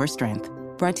 Support for your strength.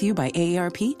 Brought to you by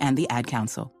AARP and the Ad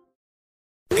Council.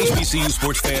 HBCU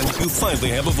sports fan, you finally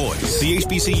have a voice. The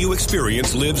HBCU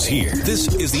experience lives here.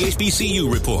 This is the HBCU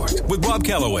Report with Bob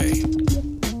Calloway.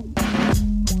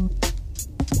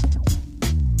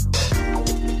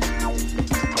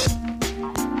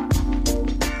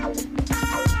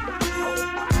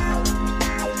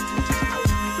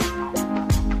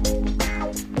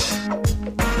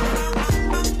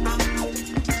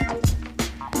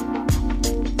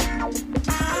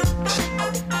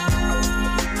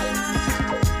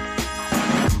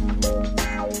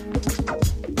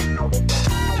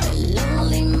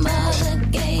 Lonely mother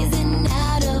gazing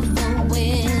out of the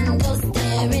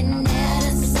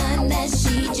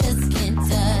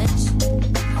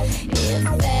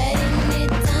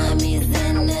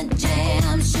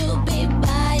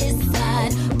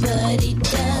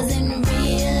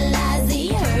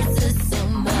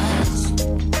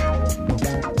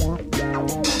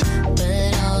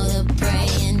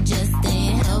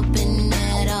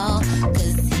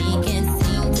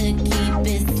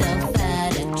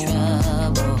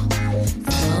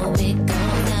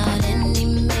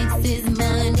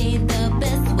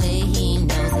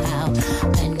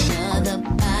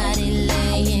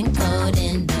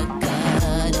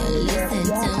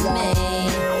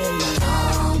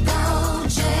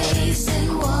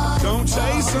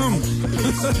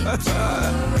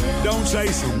Don't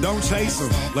chase them. Don't chase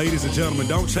them. Ladies and gentlemen,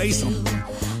 don't chase them.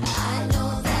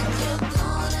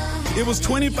 It was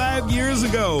 25 years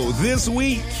ago this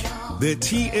week that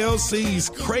TLC's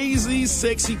Crazy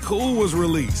Sexy Cool was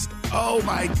released. Oh,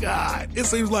 my God. It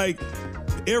seems like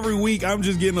every week I'm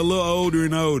just getting a little older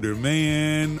and older.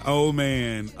 Man, oh,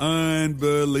 man.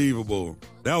 Unbelievable.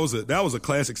 That was a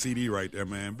classic CD right there,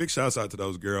 man. Big shouts out to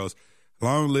those girls.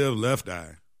 Long live Left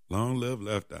Eye. Long live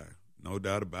Left Eye. No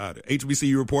doubt about it.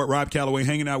 HBCU Report, Rob Calloway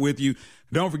hanging out with you.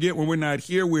 Don't forget, when we're not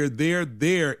here, we're there.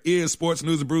 There is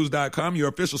sportsnewsandbrews.com, your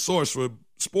official source for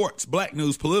sports, black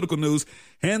news, political news,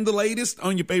 and the latest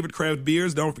on your favorite craft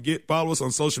beers. Don't forget, follow us on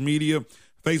social media,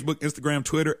 Facebook, Instagram,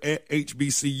 Twitter, at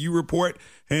HBCU Report.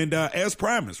 And as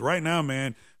promised, right now,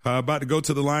 man, about to go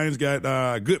to the Lions.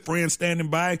 Got good friends standing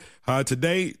by.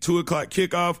 Today, 2 o'clock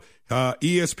kickoff.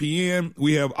 ESPN,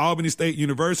 we have Albany State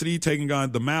University taking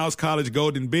on the Miles College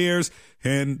Golden Bears,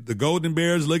 and the Golden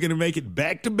Bears looking to make it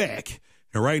back-to-back.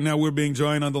 And right now we're being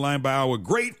joined on the line by our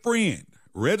great friend,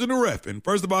 Reginald Ruffin.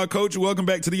 First of all, Coach, welcome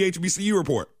back to the HBCU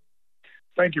Report.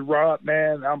 Thank you, Rob,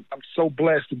 man. I'm so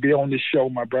blessed to be on this show,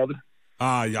 my brother.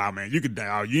 Yeah, man, you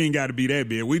ain't got to be that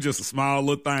big. We just a small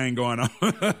little thing going on.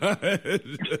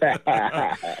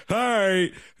 All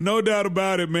right, no doubt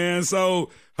about it, man.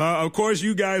 So, of course,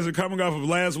 you guys are coming off of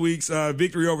last week's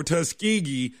victory over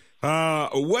Tuskegee.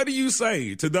 What do you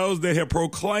say to those that have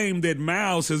proclaimed that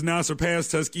Miles has now surpassed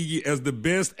Tuskegee as the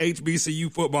best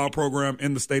HBCU football program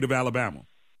in the state of Alabama?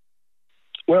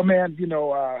 Well, man,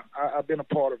 I've been a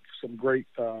part of some great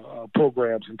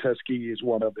programs, and Tuskegee is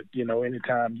one of it.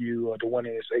 Anytime you are the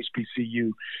winningest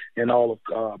HBCU in all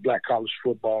of black college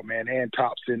football, man, and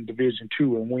tops in Division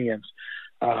II and wins.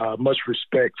 Much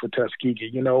respect for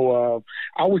Tuskegee. I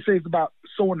always say it's about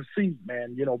sowing the seed,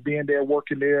 man. Being there,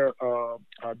 working there,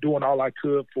 doing all I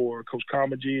could for Coach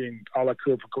Comagee and all I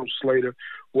could for Coach Slater,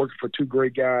 working for two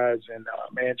great guys, and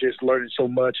man, just learning so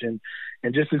much and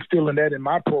just instilling that in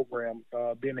my program,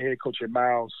 being the head coach at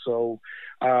Miles. So,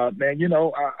 man,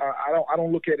 I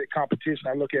don't look at it competition.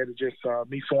 I look at it just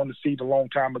me sowing the seed a long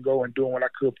time ago and doing what I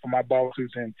could for my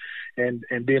bosses and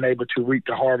being able to reap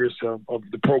the harvest of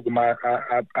the program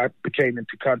I became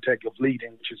into contact of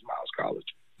leading, which is Miles College.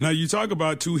 Now, you talk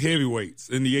about two heavyweights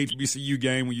in the HBCU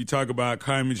game when you talk about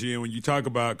Comagee and when you talk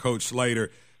about Coach Slater.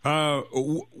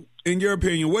 In your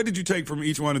opinion, what did you take from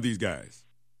each one of these guys?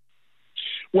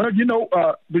 Well,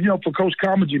 for Coach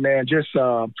Comagee, man, just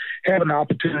having the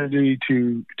opportunity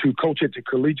to coach at the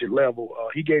collegiate level,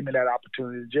 he gave me that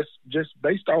opportunity just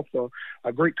based off of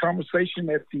a great conversation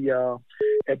at the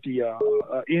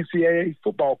NCAA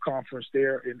football conference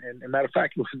there. And matter of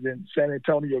fact, it was in San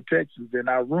Antonio, Texas, and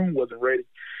our room wasn't ready.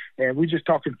 And we just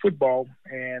talking football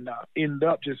and ended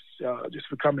up just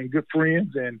becoming good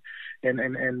friends and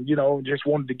just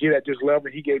wanted to get at this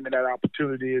level. He gave me that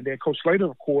opportunity. And then Coach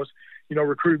Slater, of course,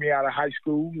 recruited me out of high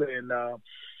school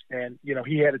and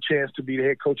he had a chance to be the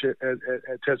head coach at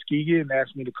Tuskegee and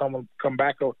asked me to come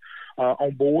back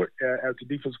on board as the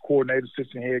defensive coordinator,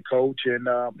 assistant head coach. And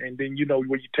then,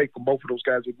 what you take from both of those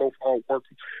guys, they both hard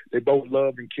working. They both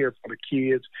love and care for the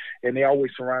kids, and they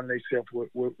always surround themselves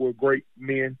with great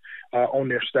men on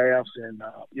their staffs. And,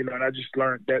 and I just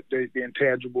learned that the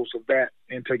intangibles of that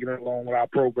and taking it along with our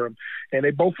program. And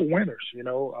they both are winners, they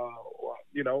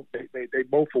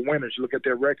both are winners. You look at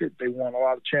their record, they won a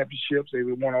lot of championships, they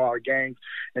won a lot of games,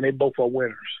 and they both are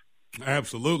winners.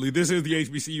 Absolutely. This is the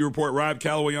HBCU Report. Rob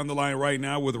Calloway on the line right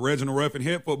now with Reginald Ruffin,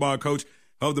 head football coach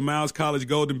of the Miles College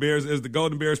Golden Bears, as the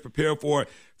Golden Bears prepare for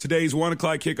today's 1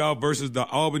 o'clock kickoff versus the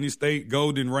Albany State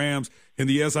Golden Rams in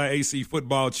the SIAC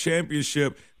Football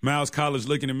Championship. Miles College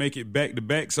looking to make it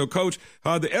back-to-back. So, Coach,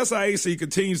 the SIAC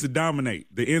continues to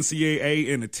dominate the NCAA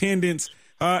in attendance.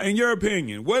 In your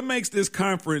opinion, what makes this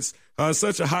conference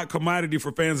such a hot commodity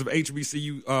for fans of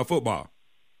HBCU football?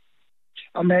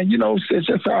 Man, it's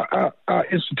just our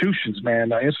institutions,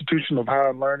 man. Our institution of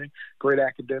higher learning, great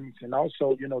academics, and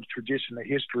also, the tradition, the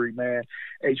history, man.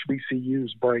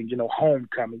 HBCUs bring,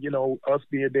 homecoming. Us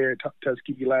being there at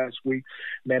Tuskegee last week,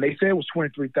 man, they said it was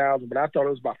 23,000, but I thought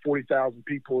it was about 40,000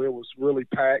 people. It was really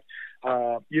packed.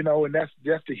 And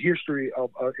that's the history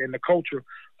of and the culture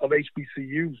of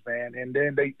HBCUs, man. And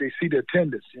then they see the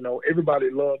attendance. Everybody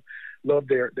love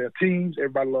their teams.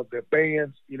 Everybody love their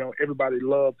bands. Everybody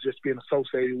loves just being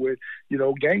associated with,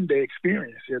 game day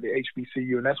experience here at the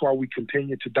HBCU. And that's why we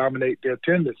continue to dominate their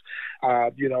attendance.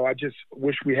 I just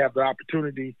wish we have the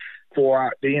opportunity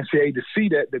for the NCAA to see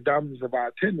that the dominance of our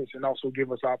attendance and also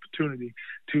give us opportunity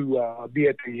to be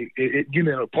at get in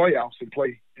the playoffs and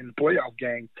play in the playoff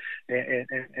game,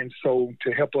 and so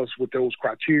to help us with those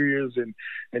criterias and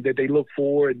that they look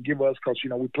for and give us, because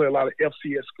we play a lot of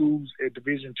FCS schools at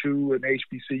Division II and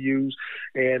HBCUs,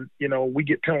 and we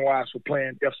get penalized for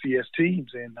playing FCS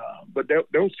teams, and but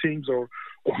those teams are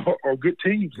good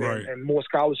teams, right, and more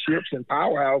scholarships and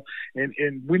powerhouse, and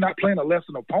we're not playing a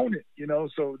lesser opponent,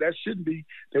 so that shouldn't be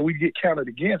that we get counted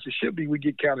against. It should be we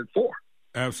get counted for.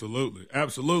 Absolutely.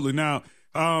 Now,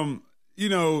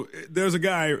 there's a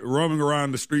guy roaming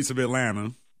around the streets of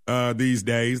Atlanta these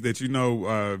days that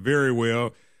very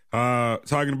well,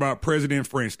 talking about President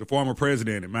French, the former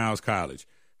president at Miles College.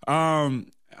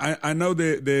 I know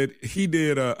that he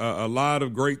did a lot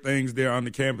of great things there on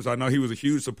the campus. I know he was a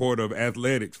huge supporter of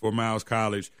athletics for Miles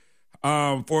College.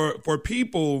 For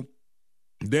people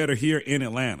that are here in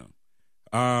Atlanta,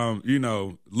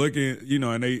 looking,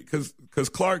 and because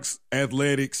Clark's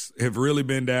athletics have really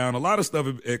been down. A lot of stuff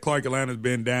at Clark Atlanta has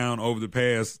been down over the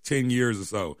past 10 years or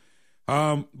so.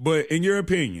 But in your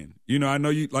opinion, I know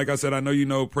you, like I said, I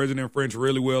know President French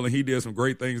really well, and he did some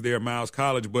great things there at Miles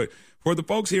College. But for the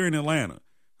folks here in Atlanta,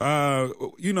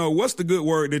 what's the good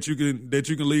word that you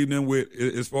can leave them with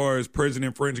as far as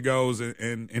President French goes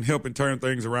and helping turn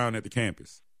things around at the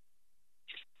campus?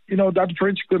 Dr.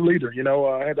 French, good leader.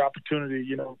 I had the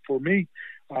opportunity, for me,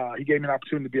 he gave me an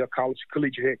opportunity to be a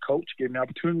collegiate head coach, gave me an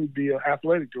opportunity to be an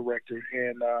athletic director,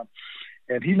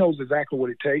 and he knows exactly what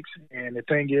it takes. And the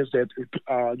thing is that,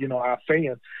 our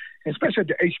fans, especially at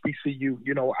the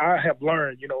HBCU, I have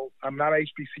learned, I'm not an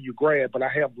HBCU grad, but I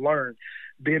have learned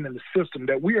being in the system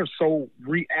that we are so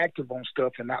reactive on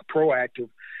stuff and not proactive.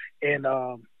 And,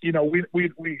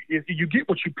 if you get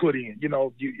what you put in,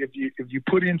 if you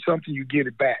put in something, you get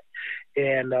it back.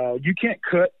 And you can't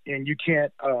cut and you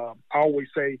can't always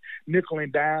say nickel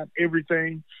and dime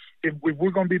everything. If we're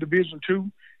going to be Division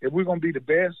II, if we're going to be the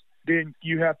best, then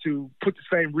you have to put the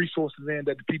same resources in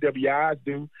that the PWIs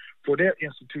do for their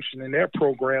institution and their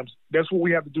programs. That's what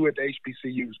we have to do at the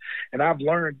HBCUs. And I've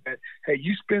learned that, hey,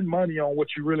 you spend money on what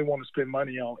you really want to spend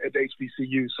money on at the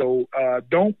HBCU. So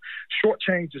don't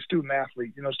shortchange the student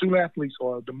athlete. Student athletes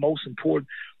are the most important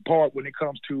part when it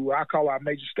comes to, I call our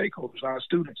major stakeholders, our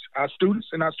students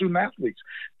and our student athletes.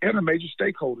 They're the major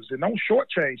stakeholders, and don't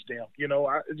shortchange them.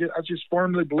 I just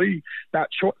firmly believe not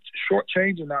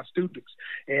shortchanging our students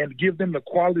and give them the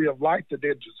quality of life that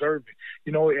they're deserving.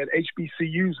 At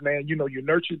HBCUs, man, you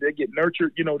nurture, they get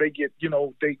nurtured,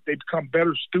 they become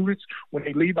better students when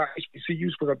they leave our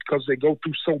HBCUs because they go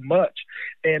through so much,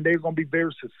 and they're going to be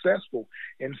very successful.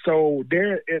 And so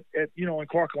they're at in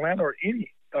Clark Atlanta or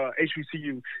any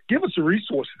HBCU, give us the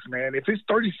resources, man. If it's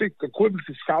 36 equivalent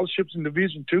scholarships in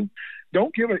Division II,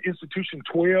 don't give an institution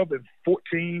 12 and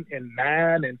 14 and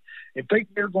 9 and think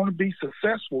they're going to be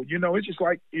successful. It's just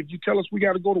like if you tell us we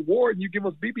got to go to war and you give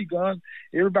us BB guns,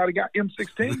 everybody got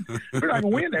M16. We're not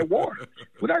going to win that war.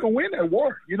 We're not going to win that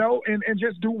war, and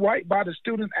just do right by the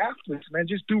student athletes, man.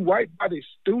 Just do right by the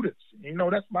students.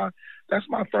 That's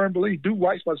my firm belief. Do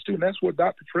right by the student. That's what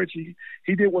Dr. French,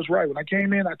 he did what's right. When I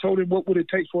came in, I told him what would it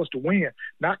take for us to win,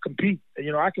 not compete.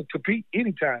 I can compete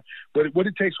anytime, but what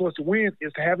it takes for us to win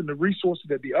is to having the resources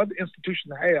that the other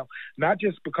institutions have, not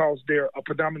just because they're a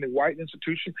predominantly white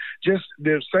institution, just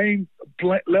their same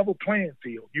level playing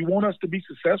field. You want us to be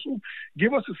successful?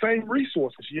 Give us the same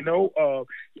resources,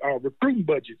 recruiting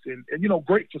budgets and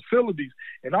great facilities,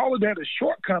 and all of that is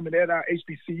shortcoming at our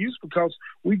HBCUs because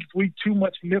we too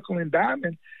much nickel and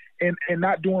diamond and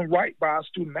not doing right by our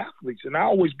student athletes. And I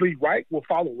always believe right will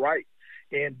follow right.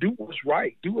 And do what's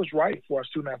right. Do what's right for our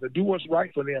student athletes. Do what's right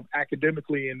for them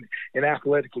academically and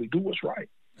athletically. Do what's right.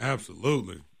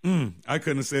 Absolutely. I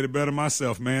couldn't have said it better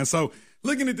myself, man. So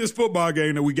looking at this football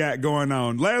game that we got going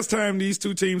on, last time these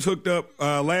two teams hooked up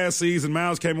last season,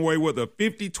 Miles came away with a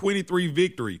 50-23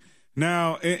 victory.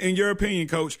 Now, in your opinion,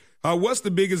 Coach, what's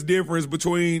the biggest difference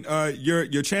between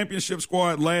your championship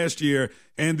squad last year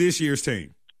and this year's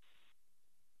team?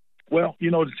 Well,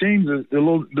 the teams is a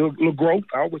little growth.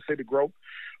 I always say the growth.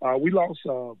 We lost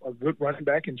a good running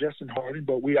back in Justin Harding,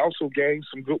 but we also gained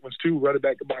some good ones too. Running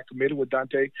back committed with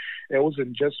Dante Ellis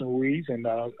and Justin Ruiz and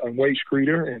Wade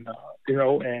Streeter, and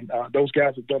those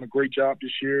guys have done a great job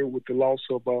this year with the loss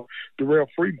of Darrell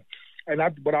Freeman.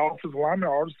 But our offensive linemen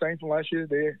are all the same from last year.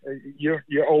 They're a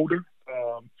year older.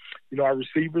 Our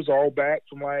receivers are all back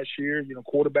from last year.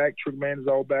 Quarterback, Triggerman is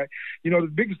all back.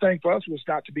 The biggest thing for us was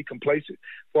not to be complacent,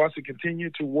 for us to continue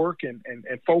to work and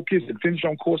focus and finish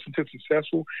on course until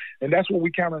successful. And that's what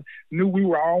we kind of knew we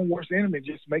were our own worst enemy,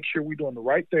 just make sure we're doing the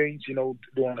right things,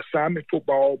 doing assignment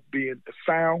football, being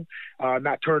sound,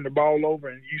 not turning the ball over.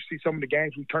 And you see some of the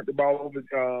games we turned the ball over,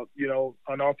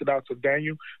 unorthodox of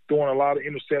Daniel, throwing a lot of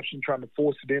interception, trying to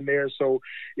force it in there. So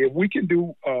if we can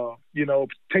do,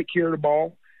 take care of the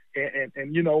ball and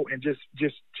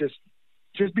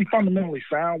just be fundamentally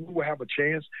sound, we will have a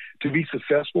chance to be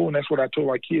successful. And that's what I told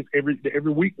our kids every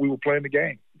week we were playing the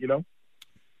game,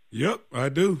 Yep, I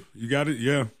do. You got it.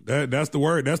 Yeah, that's the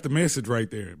word. That's the message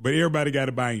right there. But everybody got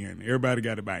to buy in.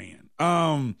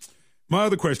 My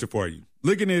other question for you,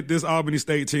 looking at this Albany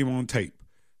State team on tape,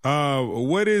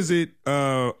 what is it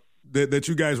that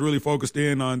you guys really focused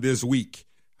in on this week?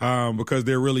 Because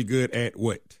they're really good at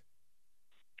what?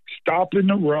 Stopping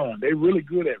the run. They're really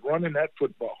good at running that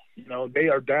football. They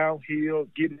are downhill,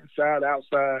 getting inside,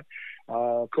 outside.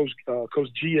 Coach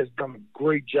G has done a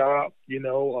great job, getting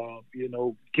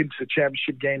to the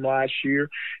championship game last year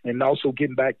and also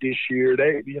getting back this year.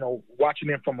 They, watching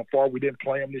them from afar, we didn't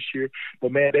play them this year,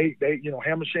 but man, they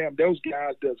Hammersham, those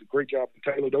guys does a great job. And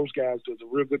Taylor, those guys does a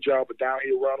real good job of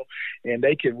downhill running, and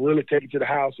they can really take it to the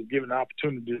house and give an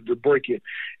opportunity to break it.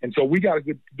 And so we got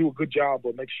to do a good job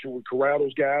of making sure we corral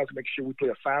those guys, make sure we play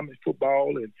assignment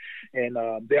football, and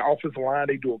their offensive line,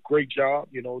 they do a great job.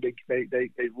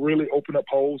 They really open up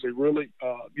holes. They really,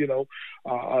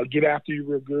 get after you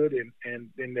real good. And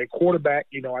their quarterback,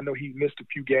 I know he missed a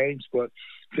few games, but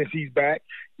since he's back,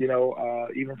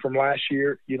 even from last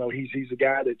year, he's a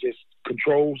guy that just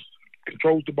controls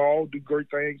the ball, do great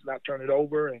things, not turn it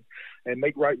over, and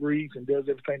make right reads, and does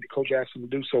everything the coach asks him to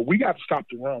do. So we got to stop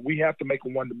the run. We have to make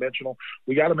them one-dimensional.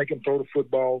 We got to make them throw the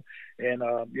football, and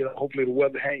hopefully the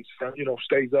weather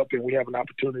stays up, and we have an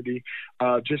opportunity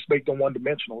just make them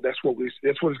one-dimensional. That's what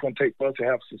it's going to take for us to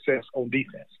have success on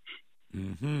defense.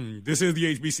 Mm-hmm. This is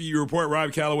the HBCU Report.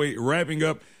 Rob Calloway wrapping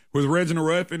up with Reginald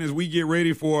Ruffin as we get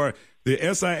ready for the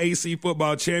SIAC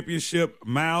Football Championship,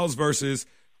 Miles versus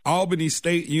Albany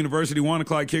State University, 1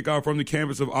 o'clock kickoff from the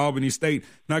campus of Albany State.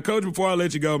 Now, Coach, before I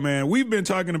let you go, man, we've been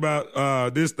talking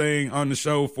about this thing on the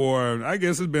show for, I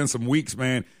guess it's been some weeks,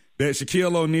 man, that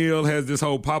Shaquille O'Neal has this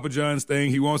whole Papa John's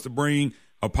thing. He wants to bring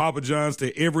a Papa John's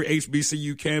to every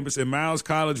HBCU campus, and Miles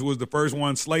College was the first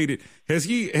one slated. Has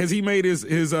he made his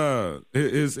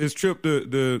trip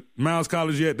to Miles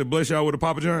College yet to bless y'all with a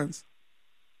Papa John's?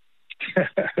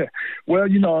 Well,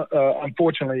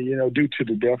 unfortunately, due to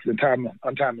the death,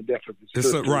 untimely death of his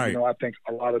sister, right. I think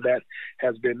a lot of that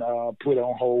has been put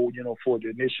on hold, for the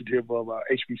initiative of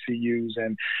HBCUs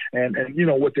and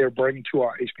what they're bringing to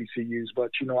our HBCUs.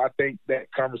 But, I think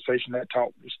that conversation, that talk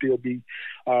will still be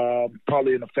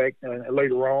probably in effect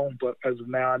later on. But as of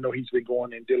now, I know he's been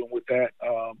going and dealing with that,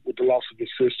 with the loss of his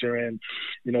sister. And,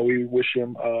 we wish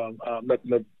him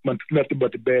nothing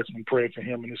but the best and praying for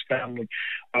him and his family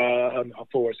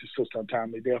for his sister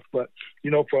untimely death. But,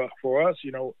 for us,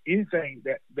 anything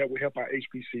that will help our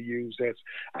HBCUs that's,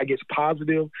 I guess,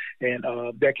 positive and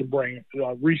that can bring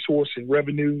resource and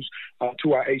revenues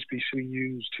to our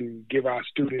HBCUs to give our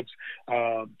students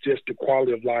just the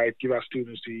quality of life, give our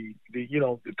students the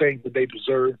things that they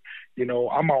deserve.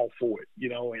 I'm all for it,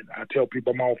 and I tell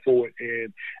people I'm all for it.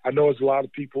 And I know there's a lot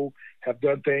of people have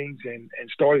done things and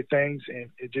started things and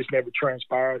it just never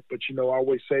transpired. But, I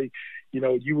always say,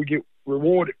 you will get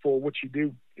rewarded for what you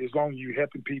do as long as you're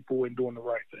helping people and doing the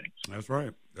right things. That's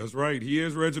right. That's right. He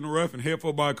is Reginald Ruffin, head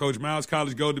football coach, Miles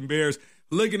College Golden Bears,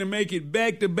 looking to make it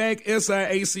back-to-back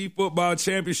SIAC football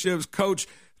championships. Coach,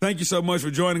 thank you so much for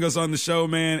joining us on the show,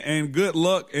 man, and good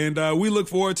luck. And we look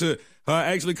forward to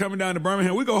actually coming down to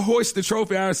Birmingham. We're going to hoist the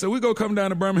trophy out, so we're going to come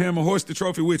down to Birmingham and hoist the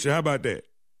trophy with you. How about that?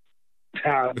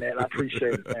 Man, I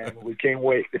appreciate it, man. We can't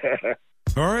wait.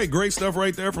 All right, great stuff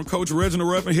right there from Coach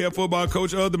Reginald Ruffin, head football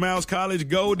coach of the Miles College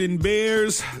Golden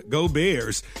Bears. Go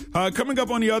Bears. Coming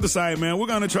up on the other side, man, we're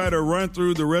going to try to run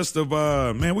through the rest of,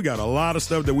 we got a lot of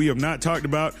stuff that we have not talked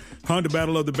about. Honda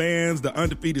Battle of the Bands, the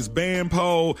Undefeated Band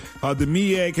Poll. The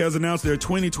MEAC has announced their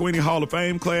 2020 Hall of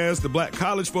Fame class. The Black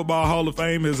College Football Hall of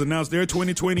Fame has announced their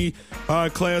 2020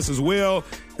 class as well.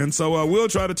 And so we'll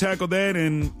try to tackle that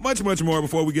and much, much more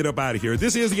before we get up out of here.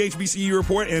 This is the HBCU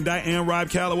Report, and I am Rob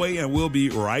Calloway, and we'll be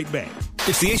right back.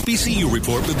 It's the HBCU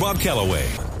Report with Rob Calloway.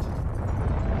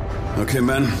 Okay,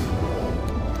 men,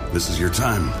 this is your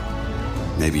time.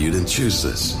 Maybe you didn't choose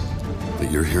this,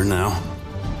 but you're here now.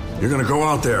 You're going to go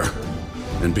out there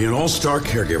and be an all-star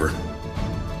caregiver.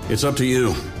 It's up to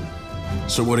you.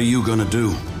 So what are you going to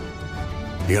do?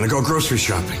 You're going to go grocery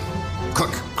shopping.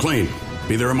 Cook, clean,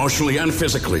 be there emotionally and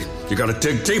physically. You got to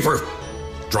dig deeper.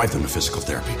 Drive them to physical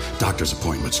therapy, doctor's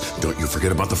appointments. Don't you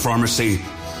forget about the pharmacy.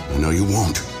 I know you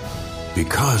won't.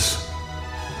 Because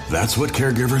that's what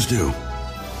caregivers do.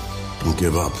 Don't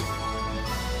give up.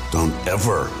 Don't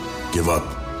ever give up.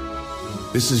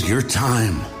 This is your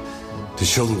time to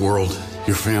show the world,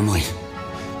 your family,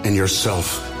 and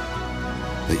yourself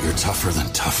that you're tougher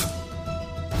than tough.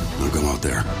 Now go out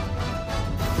there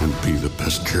and be the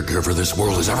best caregiver this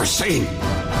world has ever seen.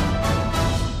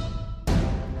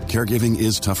 Caregiving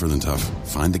is tougher than tough.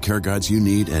 Find the care guides you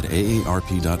need at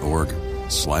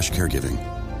aarp.org/caregiving.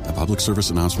 A public service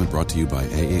announcement brought to you by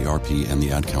AARP and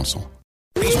the Ad Council.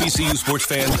 HBCU sports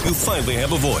fans, you finally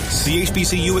have a voice. The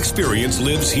HBCU experience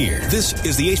lives here. This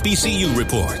is the HBCU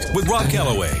Report with Rob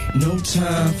Calloway. No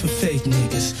time for fake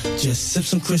niggas. Just sip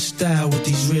some Cristal with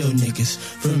these real niggas.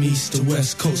 From east to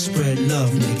west coast, spread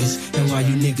love, niggas. And while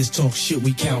you niggas talk shit,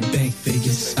 we count bank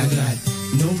figures. I got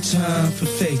no time for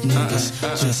fake niggas.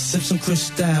 Just sip some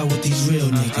Cristal with these real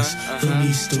niggas. From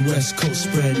east to west coast,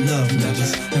 spread love,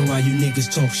 niggas. And while you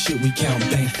niggas talk shit, we count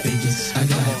bank figures. I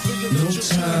got no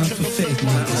time for fake niggas.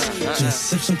 Just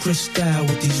sip some Cristal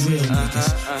with these real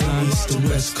niggas. From east to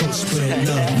west coast, spread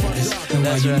love, niggas. And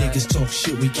while you niggas talk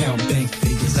shit, we count bank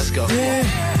figures. Let's go. Yeah,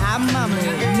 I'm Mama,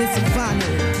 Miss Ivana.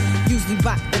 Usually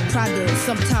rock the Prada,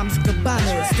 sometimes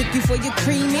Gabbana. Stick you for your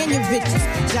cream and your riches.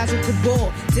 Jaja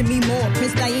Gabor, Demi Moore,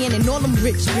 Prince Diane, and all them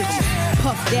rich bitches.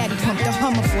 Puff Daddy pumped the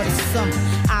Hummer for the summer.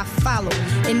 I follow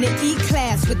in the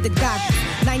E-class with the goggles.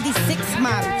 96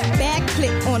 model, bad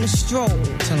clip on a stroll.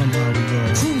 Tell them how we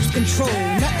roll. Cruise control,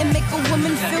 nothing make a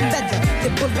woman feel better. The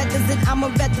Berettas and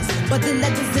Amarettas, but the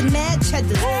letters and mad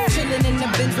cheddars. Chilling in the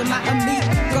Benz with my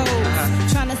amigos.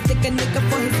 Trying to stick a nigga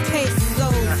for his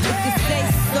pesos. If you say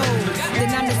so, then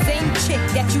I'm the same chick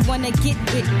that you wanna get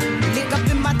with. Lick up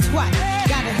in my twat,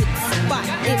 gotta hit the spot.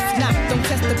 If not, don't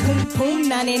test the poom poom,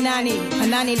 nani nani,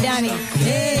 hanani dani.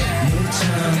 Hey. No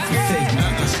time for fake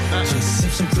niggas. Just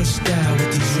sip some Cristal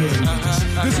with these real niggas.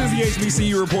 This is the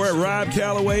HBCU Report. Rob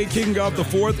Calloway kicking off the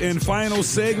fourth and final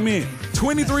segment.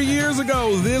 23 years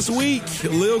ago this week,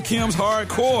 Lil' Kim's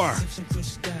Hardcore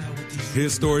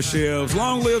hit store shelves.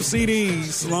 Long live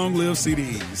CDs. Long live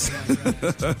CDs.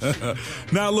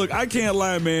 Now, look, I can't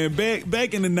lie, man.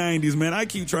 Back in the 90s, man, I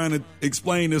keep trying to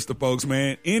explain this to folks,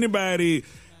 man. Anybody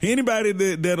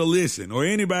that'll listen or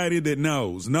anybody that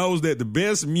knows that the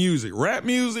best music, rap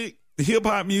music,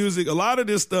 hip-hop music, a lot of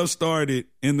this stuff started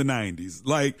in the 90s.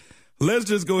 Like, let's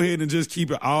just go ahead and just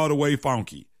keep it all the way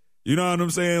funky. You know what I'm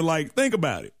saying? Like, think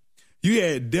about it. You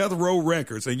had Death Row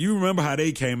Records, and you remember how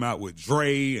they came out with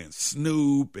Dre and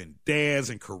Snoop and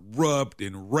Daz and Corrupt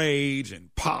and Rage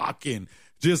and Pac and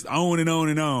just on and on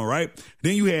and on, right?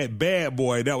 Then you had Bad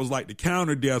Boy, that was like the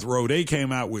counter Death Row. They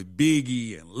came out with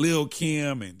Biggie and Lil'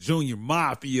 Kim and Junior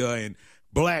Mafia and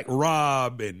Black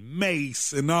Rob and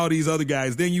Mace and all these other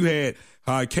guys. Then you had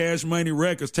Cash Money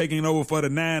Records taking over for the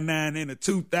 99 and the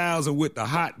 2000 with the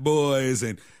Hot Boys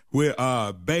and with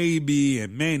Baby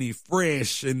and Manny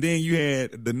Fresh. And then you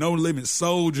had the No Limit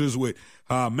Soldiers with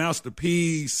Master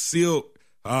P, Silk,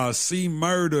 C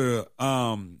Murder,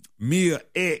 Mia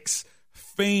X,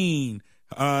 Fiend.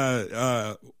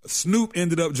 Snoop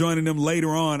ended up joining them later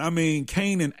on. I mean,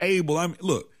 Cain and Abel. I mean,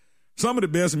 look, some of the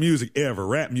best music ever,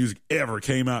 rap music ever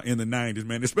came out in the 90s,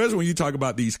 man, especially when you talk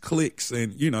about these cliques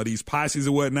and, you know, these posses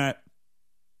and whatnot.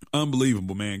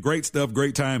 Unbelievable, man. Great stuff,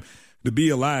 great time to be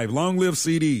alive. Long live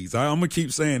CDs. I'm going to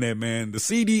keep saying that, man. The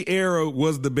CD era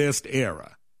was the best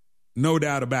era. No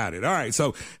doubt about it. All right,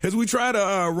 so as we try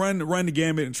to run the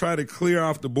gamut and try to clear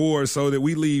off the board so that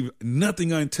we leave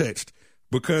nothing untouched,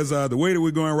 because the way that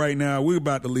we're going right now, we're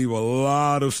about to leave a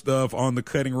lot of stuff on the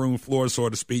cutting room floor, so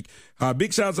to speak.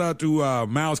 Big shouts out to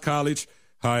Miles College,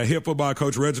 head football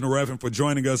coach Reginald Ruffin for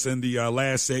joining us in the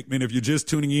last segment. If you're just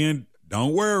tuning in,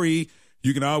 don't worry.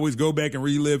 You can always go back and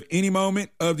relive any moment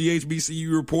of the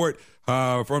HBCU Report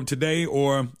from today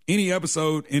or any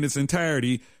episode in its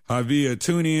entirety via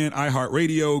TuneIn,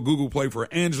 iHeartRadio, Google Play for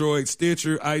Android,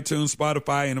 Stitcher, iTunes,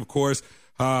 Spotify, and, of course,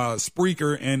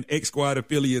 Spreaker and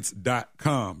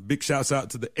XSquadAffiliates.com. Big shouts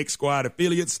out to the X Squad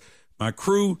affiliates. My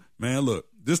crew, man, look,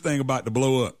 this thing about to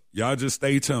blow up. Y'all just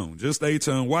stay tuned. Just stay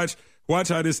tuned. Watch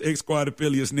how this X Squad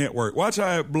affiliates network. Watch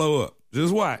how it blow up.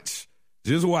 Just watch.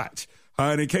 Just watch.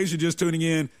 And in case you're just tuning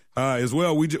in as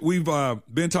well, we've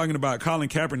been talking about Colin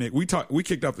Kaepernick. We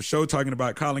kicked off the show talking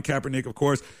about Colin Kaepernick, of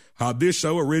course. This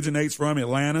show originates from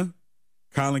Atlanta.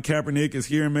 Colin Kaepernick is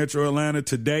here in Metro Atlanta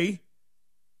today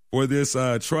for this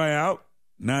tryout.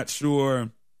 Not sure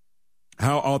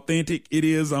how authentic it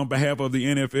is on behalf of the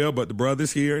NFL, but the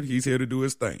brother's here. He's here to do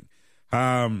his thing.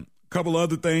 Couple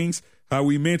other things.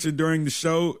 we mentioned during the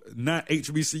show, not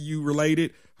HBCU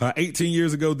related. 18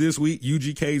 years ago this week,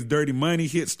 UGK's Dirty Money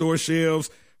hit store shelves.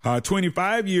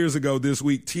 25 years ago this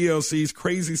week, TLC's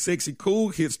Crazy Sexy Cool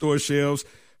hit store shelves.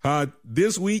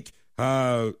 This week,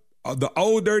 the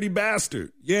Old Dirty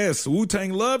Bastard. Yes,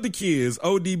 Wu-Tang loved the kids.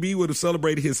 ODB would have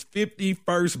celebrated his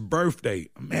 51st birthday.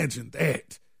 Imagine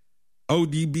that.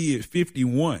 ODB at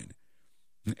 51.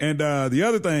 And the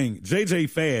other thing, JJ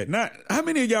Fad. Now, how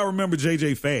many of y'all remember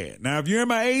JJ Fad? Now, if you're in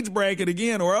my age bracket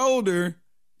again or older,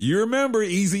 you remember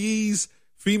Eazy-E's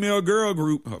female girl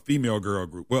group.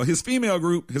 Well, his female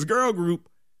group, his girl group,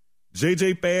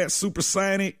 JJ Fad,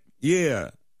 Supersonic.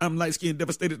 Yeah. I'm light skinned,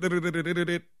 devastated.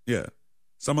 Yeah.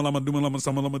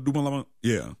 Samalama.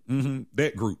 Yeah.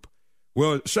 That group.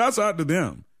 Well, shouts out to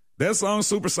them. That song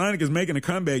Supersonic is making a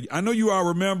comeback. I know you all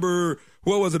remember,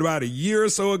 what was it, about a year or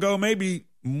so ago, maybe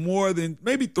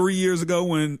 3 years ago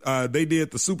when they did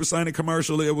the Supersonic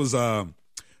commercial. It was a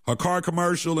car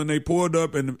commercial, and they pulled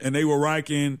up and they were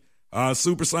rocking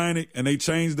Supersonic, and they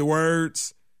changed the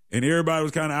words, and everybody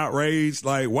was kind of outraged.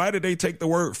 Like, why did they take the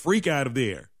word freak out of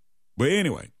there? But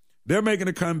anyway, they're making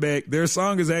a comeback. Their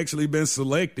song has actually been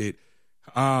selected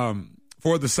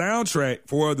for the soundtrack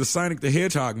for the Sonic the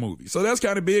Hedgehog movie. So that's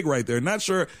kind of big right there. Not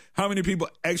sure how many people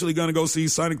actually going to go see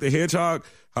Sonic the Hedgehog,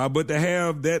 but to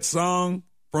have that song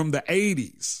from the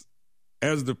 80s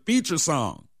as the feature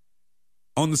song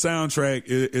on the soundtrack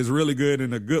is really good,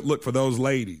 and a good look for those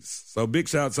ladies. So big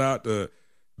shouts out to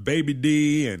Baby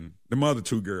D and the other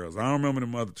two girls. I don't remember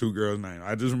the other two girls' name.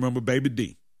 I just remember Baby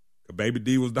D. Baby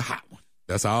D was the hot one.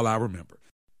 That's all I remember.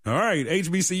 All right,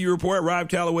 HBCU Report, Rob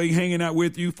Calloway hanging out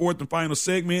with you, fourth and final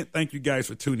segment. Thank you guys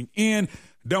for tuning in.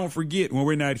 Don't forget, when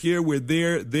we're not here, we're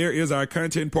there. There is our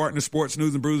content partner,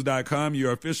 sportsnewsandbrews.com,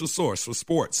 your official source for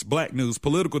sports, black news,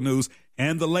 political news,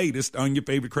 and the latest on your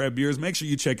favorite craft beers. Make sure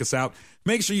you check us out.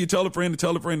 Make sure you tell a friend to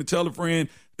tell a friend to tell a friend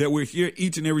that we're here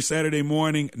each and every Saturday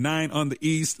morning, 9 on the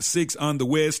East, 6 on the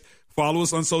West. Follow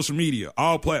us on social media,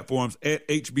 all platforms at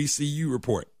HBCU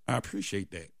Report. I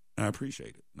appreciate that. I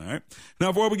appreciate it. All right.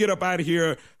 Now, before we get up out of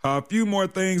here, a few more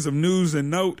things of news and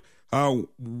note.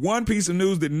 One piece of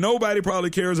news that nobody probably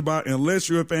cares about unless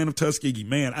you're a fan of Tuskegee.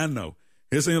 Man, I know.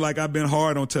 It seems like I've been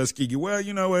hard on Tuskegee. Well,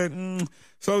 you know what?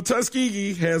 So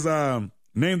Tuskegee has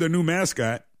named their new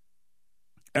mascot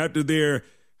after their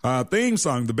theme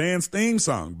song, the band's theme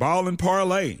song, Ball and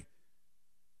Parlay.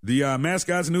 The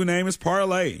mascot's new name is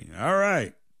Parlay. All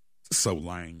right. So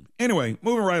lame. Anyway,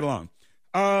 moving right along.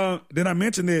 Did I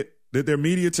mention that their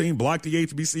media team blocked the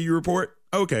HBCU report?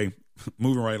 Okay,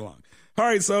 moving right along. All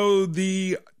right, so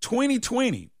the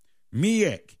 2020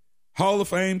 MEAC Hall of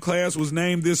Fame class was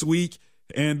named this week,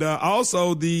 and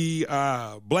also the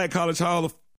Black College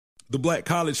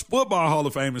Football Hall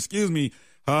of Fame,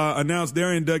 announced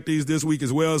their inductees this week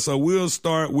as well. So we'll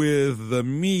start with the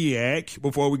MEAC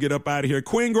before we get up out of here.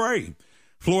 Quinn Gray,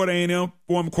 Florida A&M,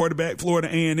 former quarterback, Florida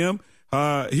A&M.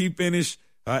 He finished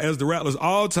as the Rattlers'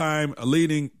 all-time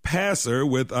leading passer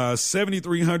with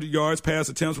 7,300 yards, pass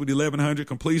attempts with 1,100,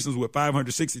 completions with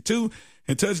 562,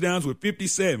 and touchdowns with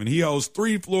 57. He holds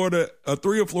three of Florida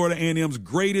A&M's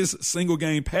greatest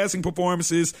single-game passing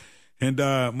performances, and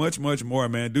much, much more,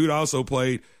 man. Dude also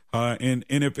played in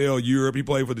NFL Europe. He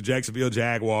played for the Jacksonville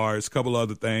Jaguars, a couple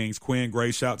other things. Quinn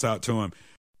Gray, shouts out to him.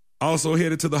 Also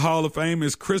headed to the Hall of Fame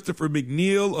is Christopher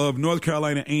McNeil of North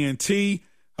Carolina A&T.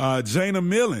 Jana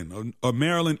Millen of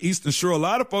Maryland Eastern Shore. A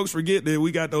lot of folks forget that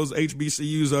we got those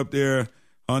HBCUs up there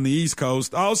on the East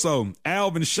Coast. Also,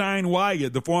 Alvin Shine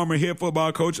Wyatt, the former head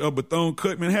football coach of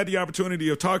Bethune-Cookman, had the opportunity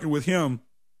of talking with him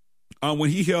when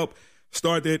he helped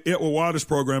start that Edward Waters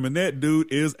program, and that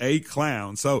dude is a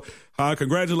clown. So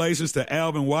congratulations to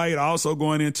Alvin Wyatt, also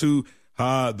going into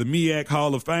the MEAC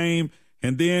Hall of Fame.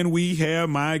 And then we have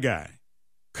my guy,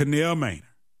 Connell Maynard,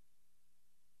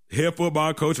 head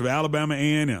football coach of Alabama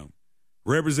A&M,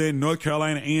 representing North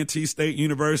Carolina A&T State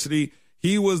University.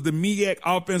 He was the MEAC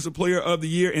Offensive Player of the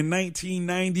Year in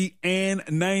 1990 and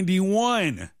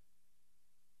 91.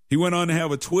 He went on to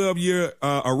have a 12-year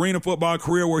arena football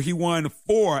career where he won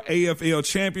 4 AFL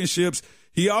championships.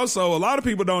 He also, a lot of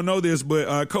people don't know this,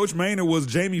 but Coach Maynard was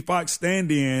Jamie Foxx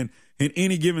stand-in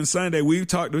Any Given Sunday. We've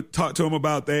talked to him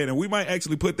about that, and we might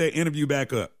actually put that interview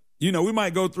back up. You know, we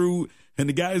might go through, and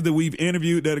the guys that we've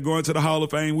interviewed that are going to the Hall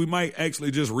of Fame, we might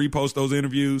actually just repost those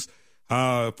interviews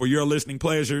for your listening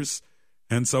pleasures.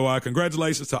 And so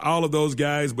congratulations to all of those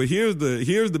guys. But here's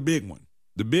the big one.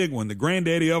 The big one, the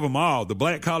granddaddy of them all, the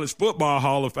Black College Football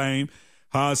Hall of Fame,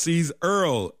 sees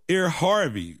Earl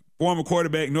Harvey, former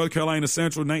quarterback, North Carolina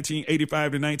Central,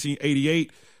 1985 to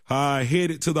 1988.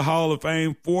 Headed to the Hall of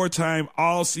Fame, 4-time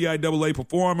All-CIAA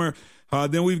performer.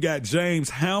 Then we've got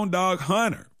James Hound Dog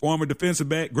Hunter, former defensive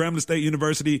back, Grambling State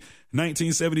University,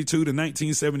 1972 to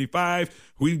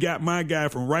 1975. We've got my guy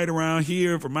from right around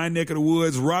here, from my neck of the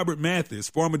woods, Robert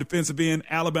Mathis, former defensive end,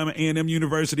 Alabama A&M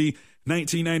University,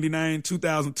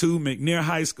 1999-2002, McNair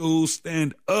High School,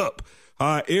 stand up.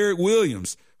 Eric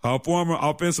Williams, former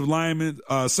offensive lineman,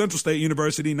 Central State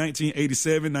University,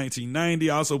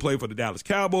 1987-1990, also played for the Dallas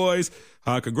Cowboys.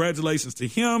 Congratulations to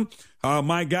him.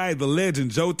 My guy, the legend,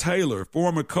 Joe Taylor,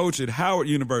 former coach at Howard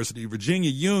University,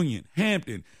 Virginia Union,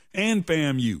 Hampton, and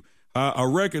FAMU. A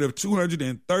record of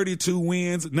 232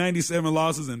 wins, 97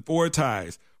 losses, and 4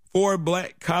 ties. 4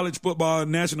 black college football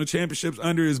national championships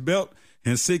under his belt,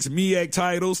 and 6 MEAC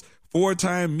titles,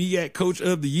 4-time MEAC Coach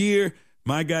of the Year.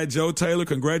 My guy, Joe Taylor,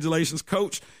 congratulations,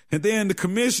 Coach. And then the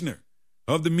commissioner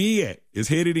of the MEAC is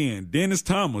headed in, Dennis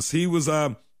Thomas. He is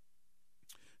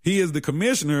the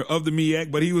commissioner of the MEAC,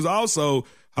 but he was also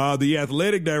the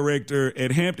athletic director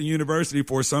at Hampton University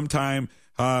for some time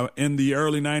in the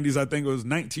early 90s. I think it was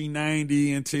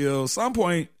 1990 until some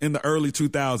point in the early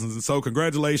 2000s. And so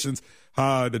congratulations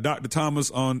to Dr.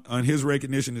 Thomas on his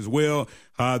recognition as well.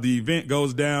 The event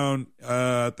goes down,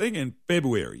 I think in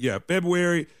February. Yeah,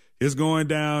 February is going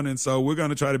down. And so we're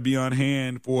going to try to be on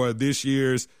hand for this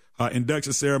year's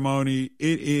induction ceremony.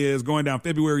 It is going down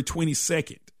February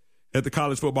 22nd at the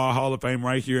College Football Hall of Fame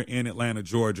right here in Atlanta,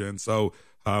 Georgia. And so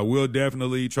we'll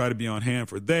definitely try to be on hand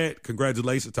for that.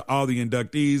 Congratulations to all the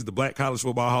inductees, the Black College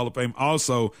Football Hall of Fame,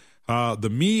 also the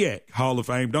MEAC Hall of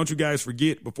Fame. Don't you guys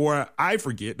forget, before I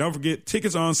forget, don't forget,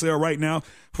 tickets are on sale right now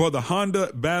for the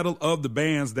Honda Battle of the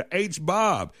Bands. The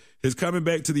H-Bob is coming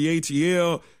back to the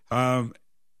ATL.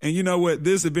 And you know what?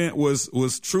 This event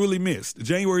was truly missed.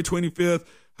 January 25th,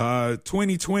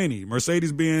 2020,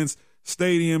 Mercedes-Benz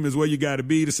Stadium is where you got to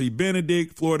be to see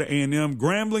Benedict, Florida A&M,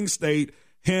 Grambling State,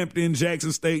 Hampton,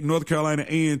 Jackson State, North Carolina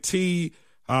A&T,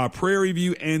 Prairie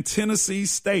View, and Tennessee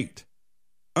State.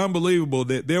 Unbelievable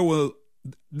that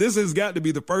this has got to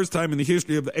be the first time in the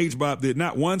history of the H-Bob that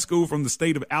not one school from the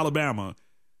state of Alabama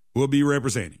will be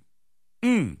representing.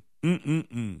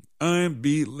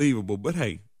 Unbelievable. But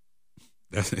hey,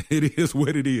 it is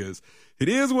what it is. It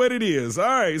is what it is. All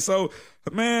right. So,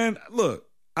 man, look,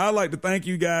 I'd like to thank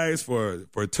you guys for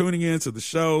tuning in to the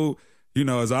show. You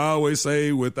know, as I always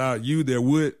say, without you, there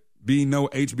would be no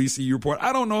HBCU Report.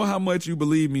 I don't know how much you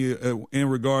believe me in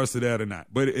regards to that or not,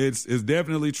 but it's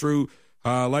definitely true.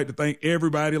 I'd like to thank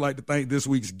everybody. I'd like to thank this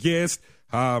week's guest,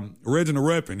 Reginald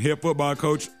Ruffin, head football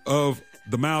coach of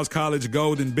the Miles College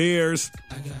Golden Bears.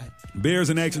 Bears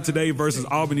in action today versus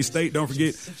Albany State. Don't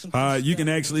forget, you can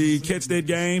actually catch that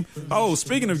game. Oh,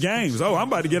 speaking of games, I'm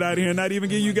about to get out of here and not even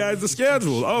give you guys the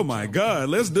schedule. Oh, my God.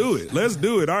 Let's do it. Let's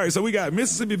do it. All right, so we got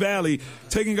Mississippi Valley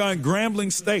taking on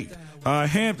Grambling State.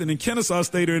 Hampton and Kennesaw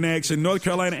State are in action. North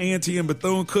Carolina A&T and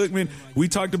Bethune-Cookman. We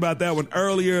talked about that one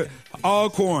earlier.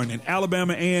 Alcorn and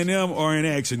Alabama A&M are in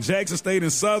action. Jackson State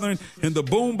and Southern in the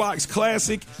Boombox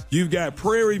Classic. You've got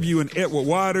Prairie View and Edward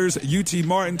Waters. UT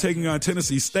Martin taking on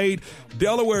Tennessee State.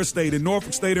 Delaware State and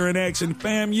Norfolk State are in action.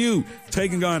 FAMU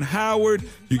taking on Howard.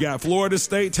 You got Florida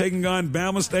State taking on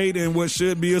Bama State in what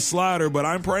should be a slaughter, but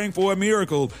I'm praying for a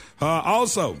miracle.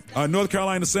 Also, North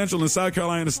Carolina Central and South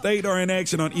Carolina State are in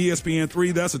action on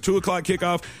ESPN3. That's a 2 o'clock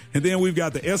kickoff. And then we've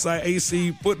got the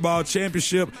SIAC Football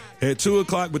Championship at 2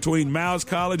 o'clock between Miles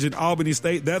College and Albany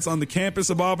State. That's on the campus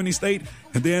of Albany State.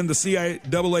 And then the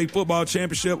CIAA Football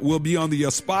Championship will be on the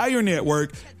Aspire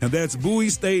Network, and that's Bowie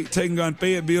State taking on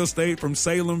Fayetteville State from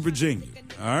Salem, Virginia.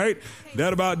 All right,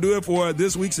 that about do it for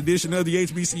this week's edition of the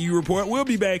HBCU Report. We'll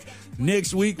be back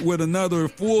next week with another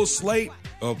full slate,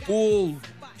 a plethora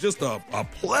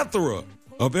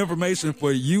of information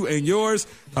for you and yours.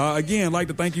 Again, I'd like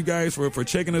to thank you guys for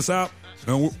checking us out.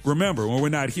 And remember, when we're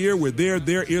not here, we're there.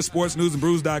 There is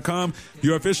sportsnewsandbrews.com,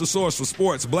 your official source for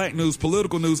sports, black news,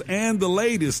 political news, and the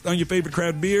latest on your favorite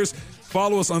craft beers.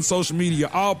 Follow us on social media,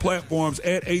 all platforms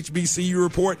at HBCU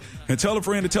Report. And tell a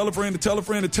friend to tell a friend to tell a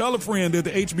friend to tell a friend that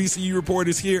the HBCU Report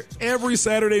is here every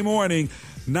Saturday morning,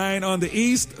 9 on the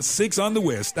East, 6 on the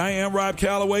West. I am Rob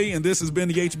Calloway, and this has been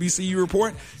the HBCU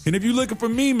Report. And if you're looking for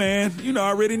me, man, you know, I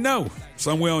already know.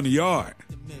 Somewhere on the yard.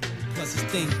 Plus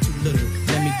it's thing too little.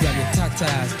 Let me grab your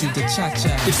tatas, do the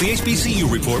cha-cha. It's the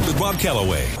HBCU Report with Rob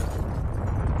Calloway.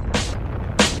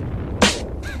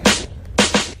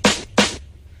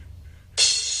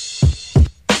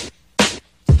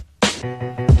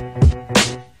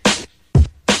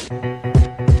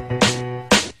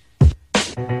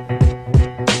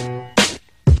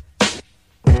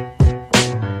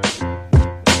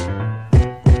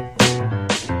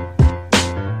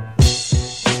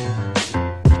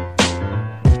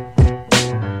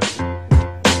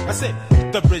 say,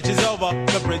 the bridge is over,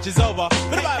 the bridge is over.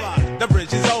 Bye-bye. The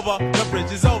bridge is over, the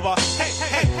bridge is over. Hey,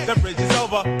 hey, the bridge is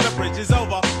over, the bridge is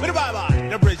over. Bye-bye.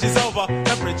 The bridge is over,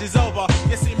 the bridge is over.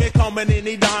 You see me coming in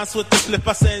the dance with the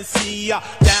flipper sensei.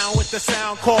 Down with the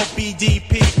sound called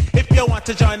BDP. If you want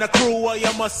to join the crew, well,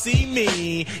 you must see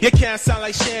me. You can't sound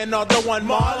like Shan or the one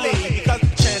Marley. Because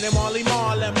Shan and Marley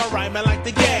Marlin, my rhyming like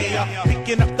the gay.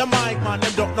 Picking up the mic, man,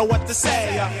 them don't know what to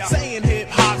say. Saying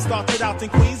hip-hop started out in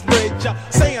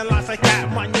Queensbridge. Saying lines like that,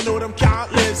 man, you know them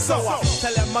can't live. So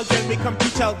tell them again, me come to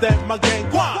tell them again.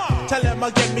 Go on. Tell them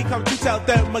again, me come to tell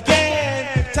them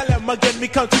again. Tell them again, me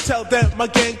come to tell them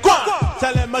again. Go on.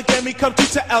 Tell them again, me come to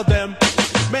tell them.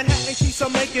 Manhattan keeps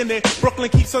on making it, Brooklyn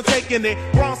keeps on taking it,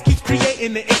 Bronx keeps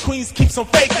creating it, and Queens keeps on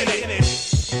faking it.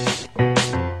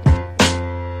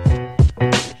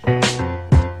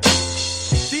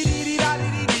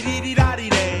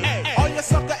 All your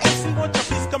sucker MC want your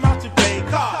please come out to play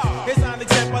car. Here's an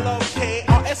example of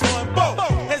KRS-One. Boom.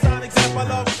 Here's an example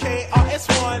of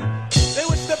KRS-One. They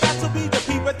wish the battle be the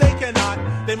people they cannot.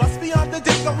 They must be on the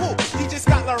dick of who? DJ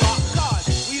Scott LaRock.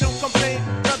 Cause we don't complain,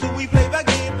 nor do we play the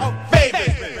game of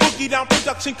baby. Boogie down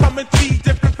production coming 3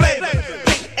 different flavors.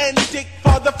 Pick any dick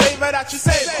for the flavor that you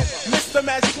save. Mr.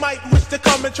 Magic might wish to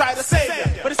come and try to save you,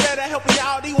 but instead of helping you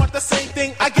out, he want the same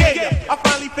thing I gave you. I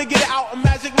finally figured it out, a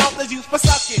magic mouth is used for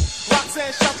sucking.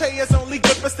 Roxanne Shante is only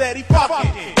good for steady fucking.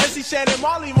 MC Shannon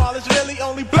Marley Marl is really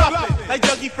only bluffing. Like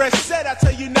Dougie Fresh said, I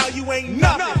tell you now you ain't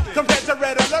nothing. Compared to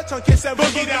Red Alert on Kiss and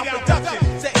Boogie Down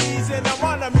production. Say ease and I'm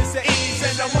on, I miss it, ease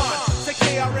and I'm on. Say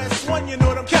KRS-One, you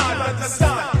know them can't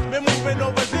understand. Been moving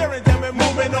over there and then we're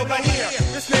moving over here.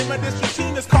 This name of this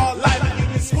routine is called Live at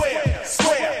Union Square.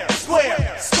 Square,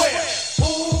 square, square. Ooh,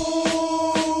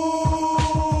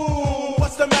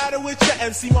 what's the matter with your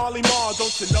MC Marley Marl?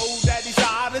 Don't you know that he's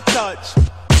out of touch?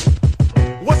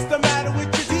 What's the matter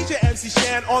with your DJ MC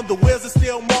Shan on the wheels of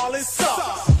steel Marlin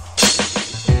sucks?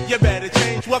 You better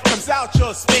change what comes out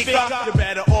your speaker. You're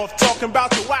better off talking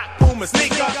about your whack Puma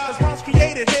sneaker. Cause once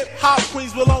created hip-hop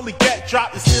queens will only get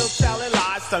dropped. You're still telling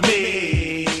lies to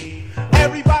me.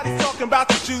 Everybody's talking about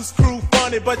the Juice Crew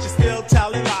funny, but you're still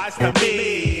telling lies to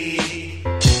me.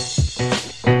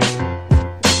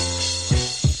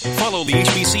 Follow the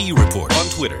HBCU Report on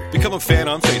Twitter. Become a fan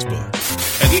on Facebook.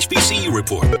 At HBCU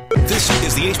Report. This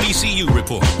is the HBCU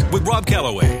Report with Rob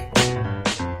Calloway.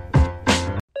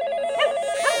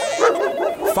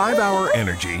 5-Hour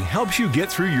Energy helps you get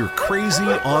through your crazy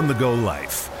on-the-go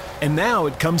life. And now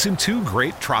it comes in 2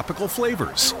 great tropical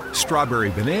flavors,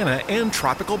 Strawberry Banana and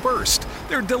Tropical Burst.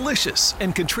 They're delicious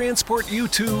and can transport you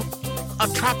to a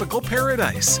tropical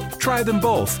paradise. Try them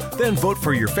both, then vote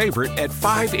for your favorite at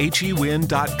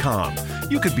 5HEWin.com.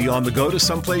 You could be on the go to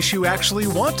someplace you actually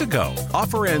want to go.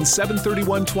 Offer ends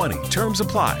 7/31/20. Terms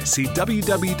apply. See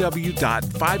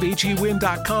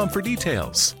www.5HEWin.com for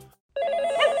details.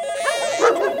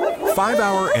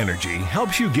 5-Hour Energy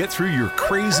helps you get through your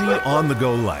crazy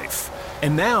on-the-go life.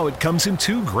 And now it comes in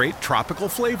 2 great tropical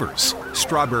flavors,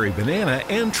 Strawberry Banana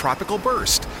and Tropical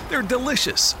Burst. They're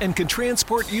delicious and can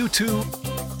transport you to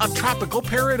a tropical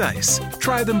paradise.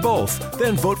 Try them both,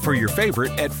 then vote for your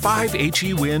favorite at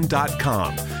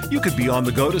 5HEWin.com. You could be on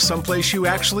the go to someplace you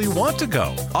actually want to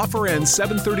go. Offer ends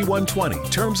 7/31/20.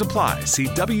 Terms apply. See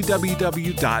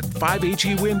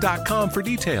www.5HEWin.com for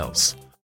details.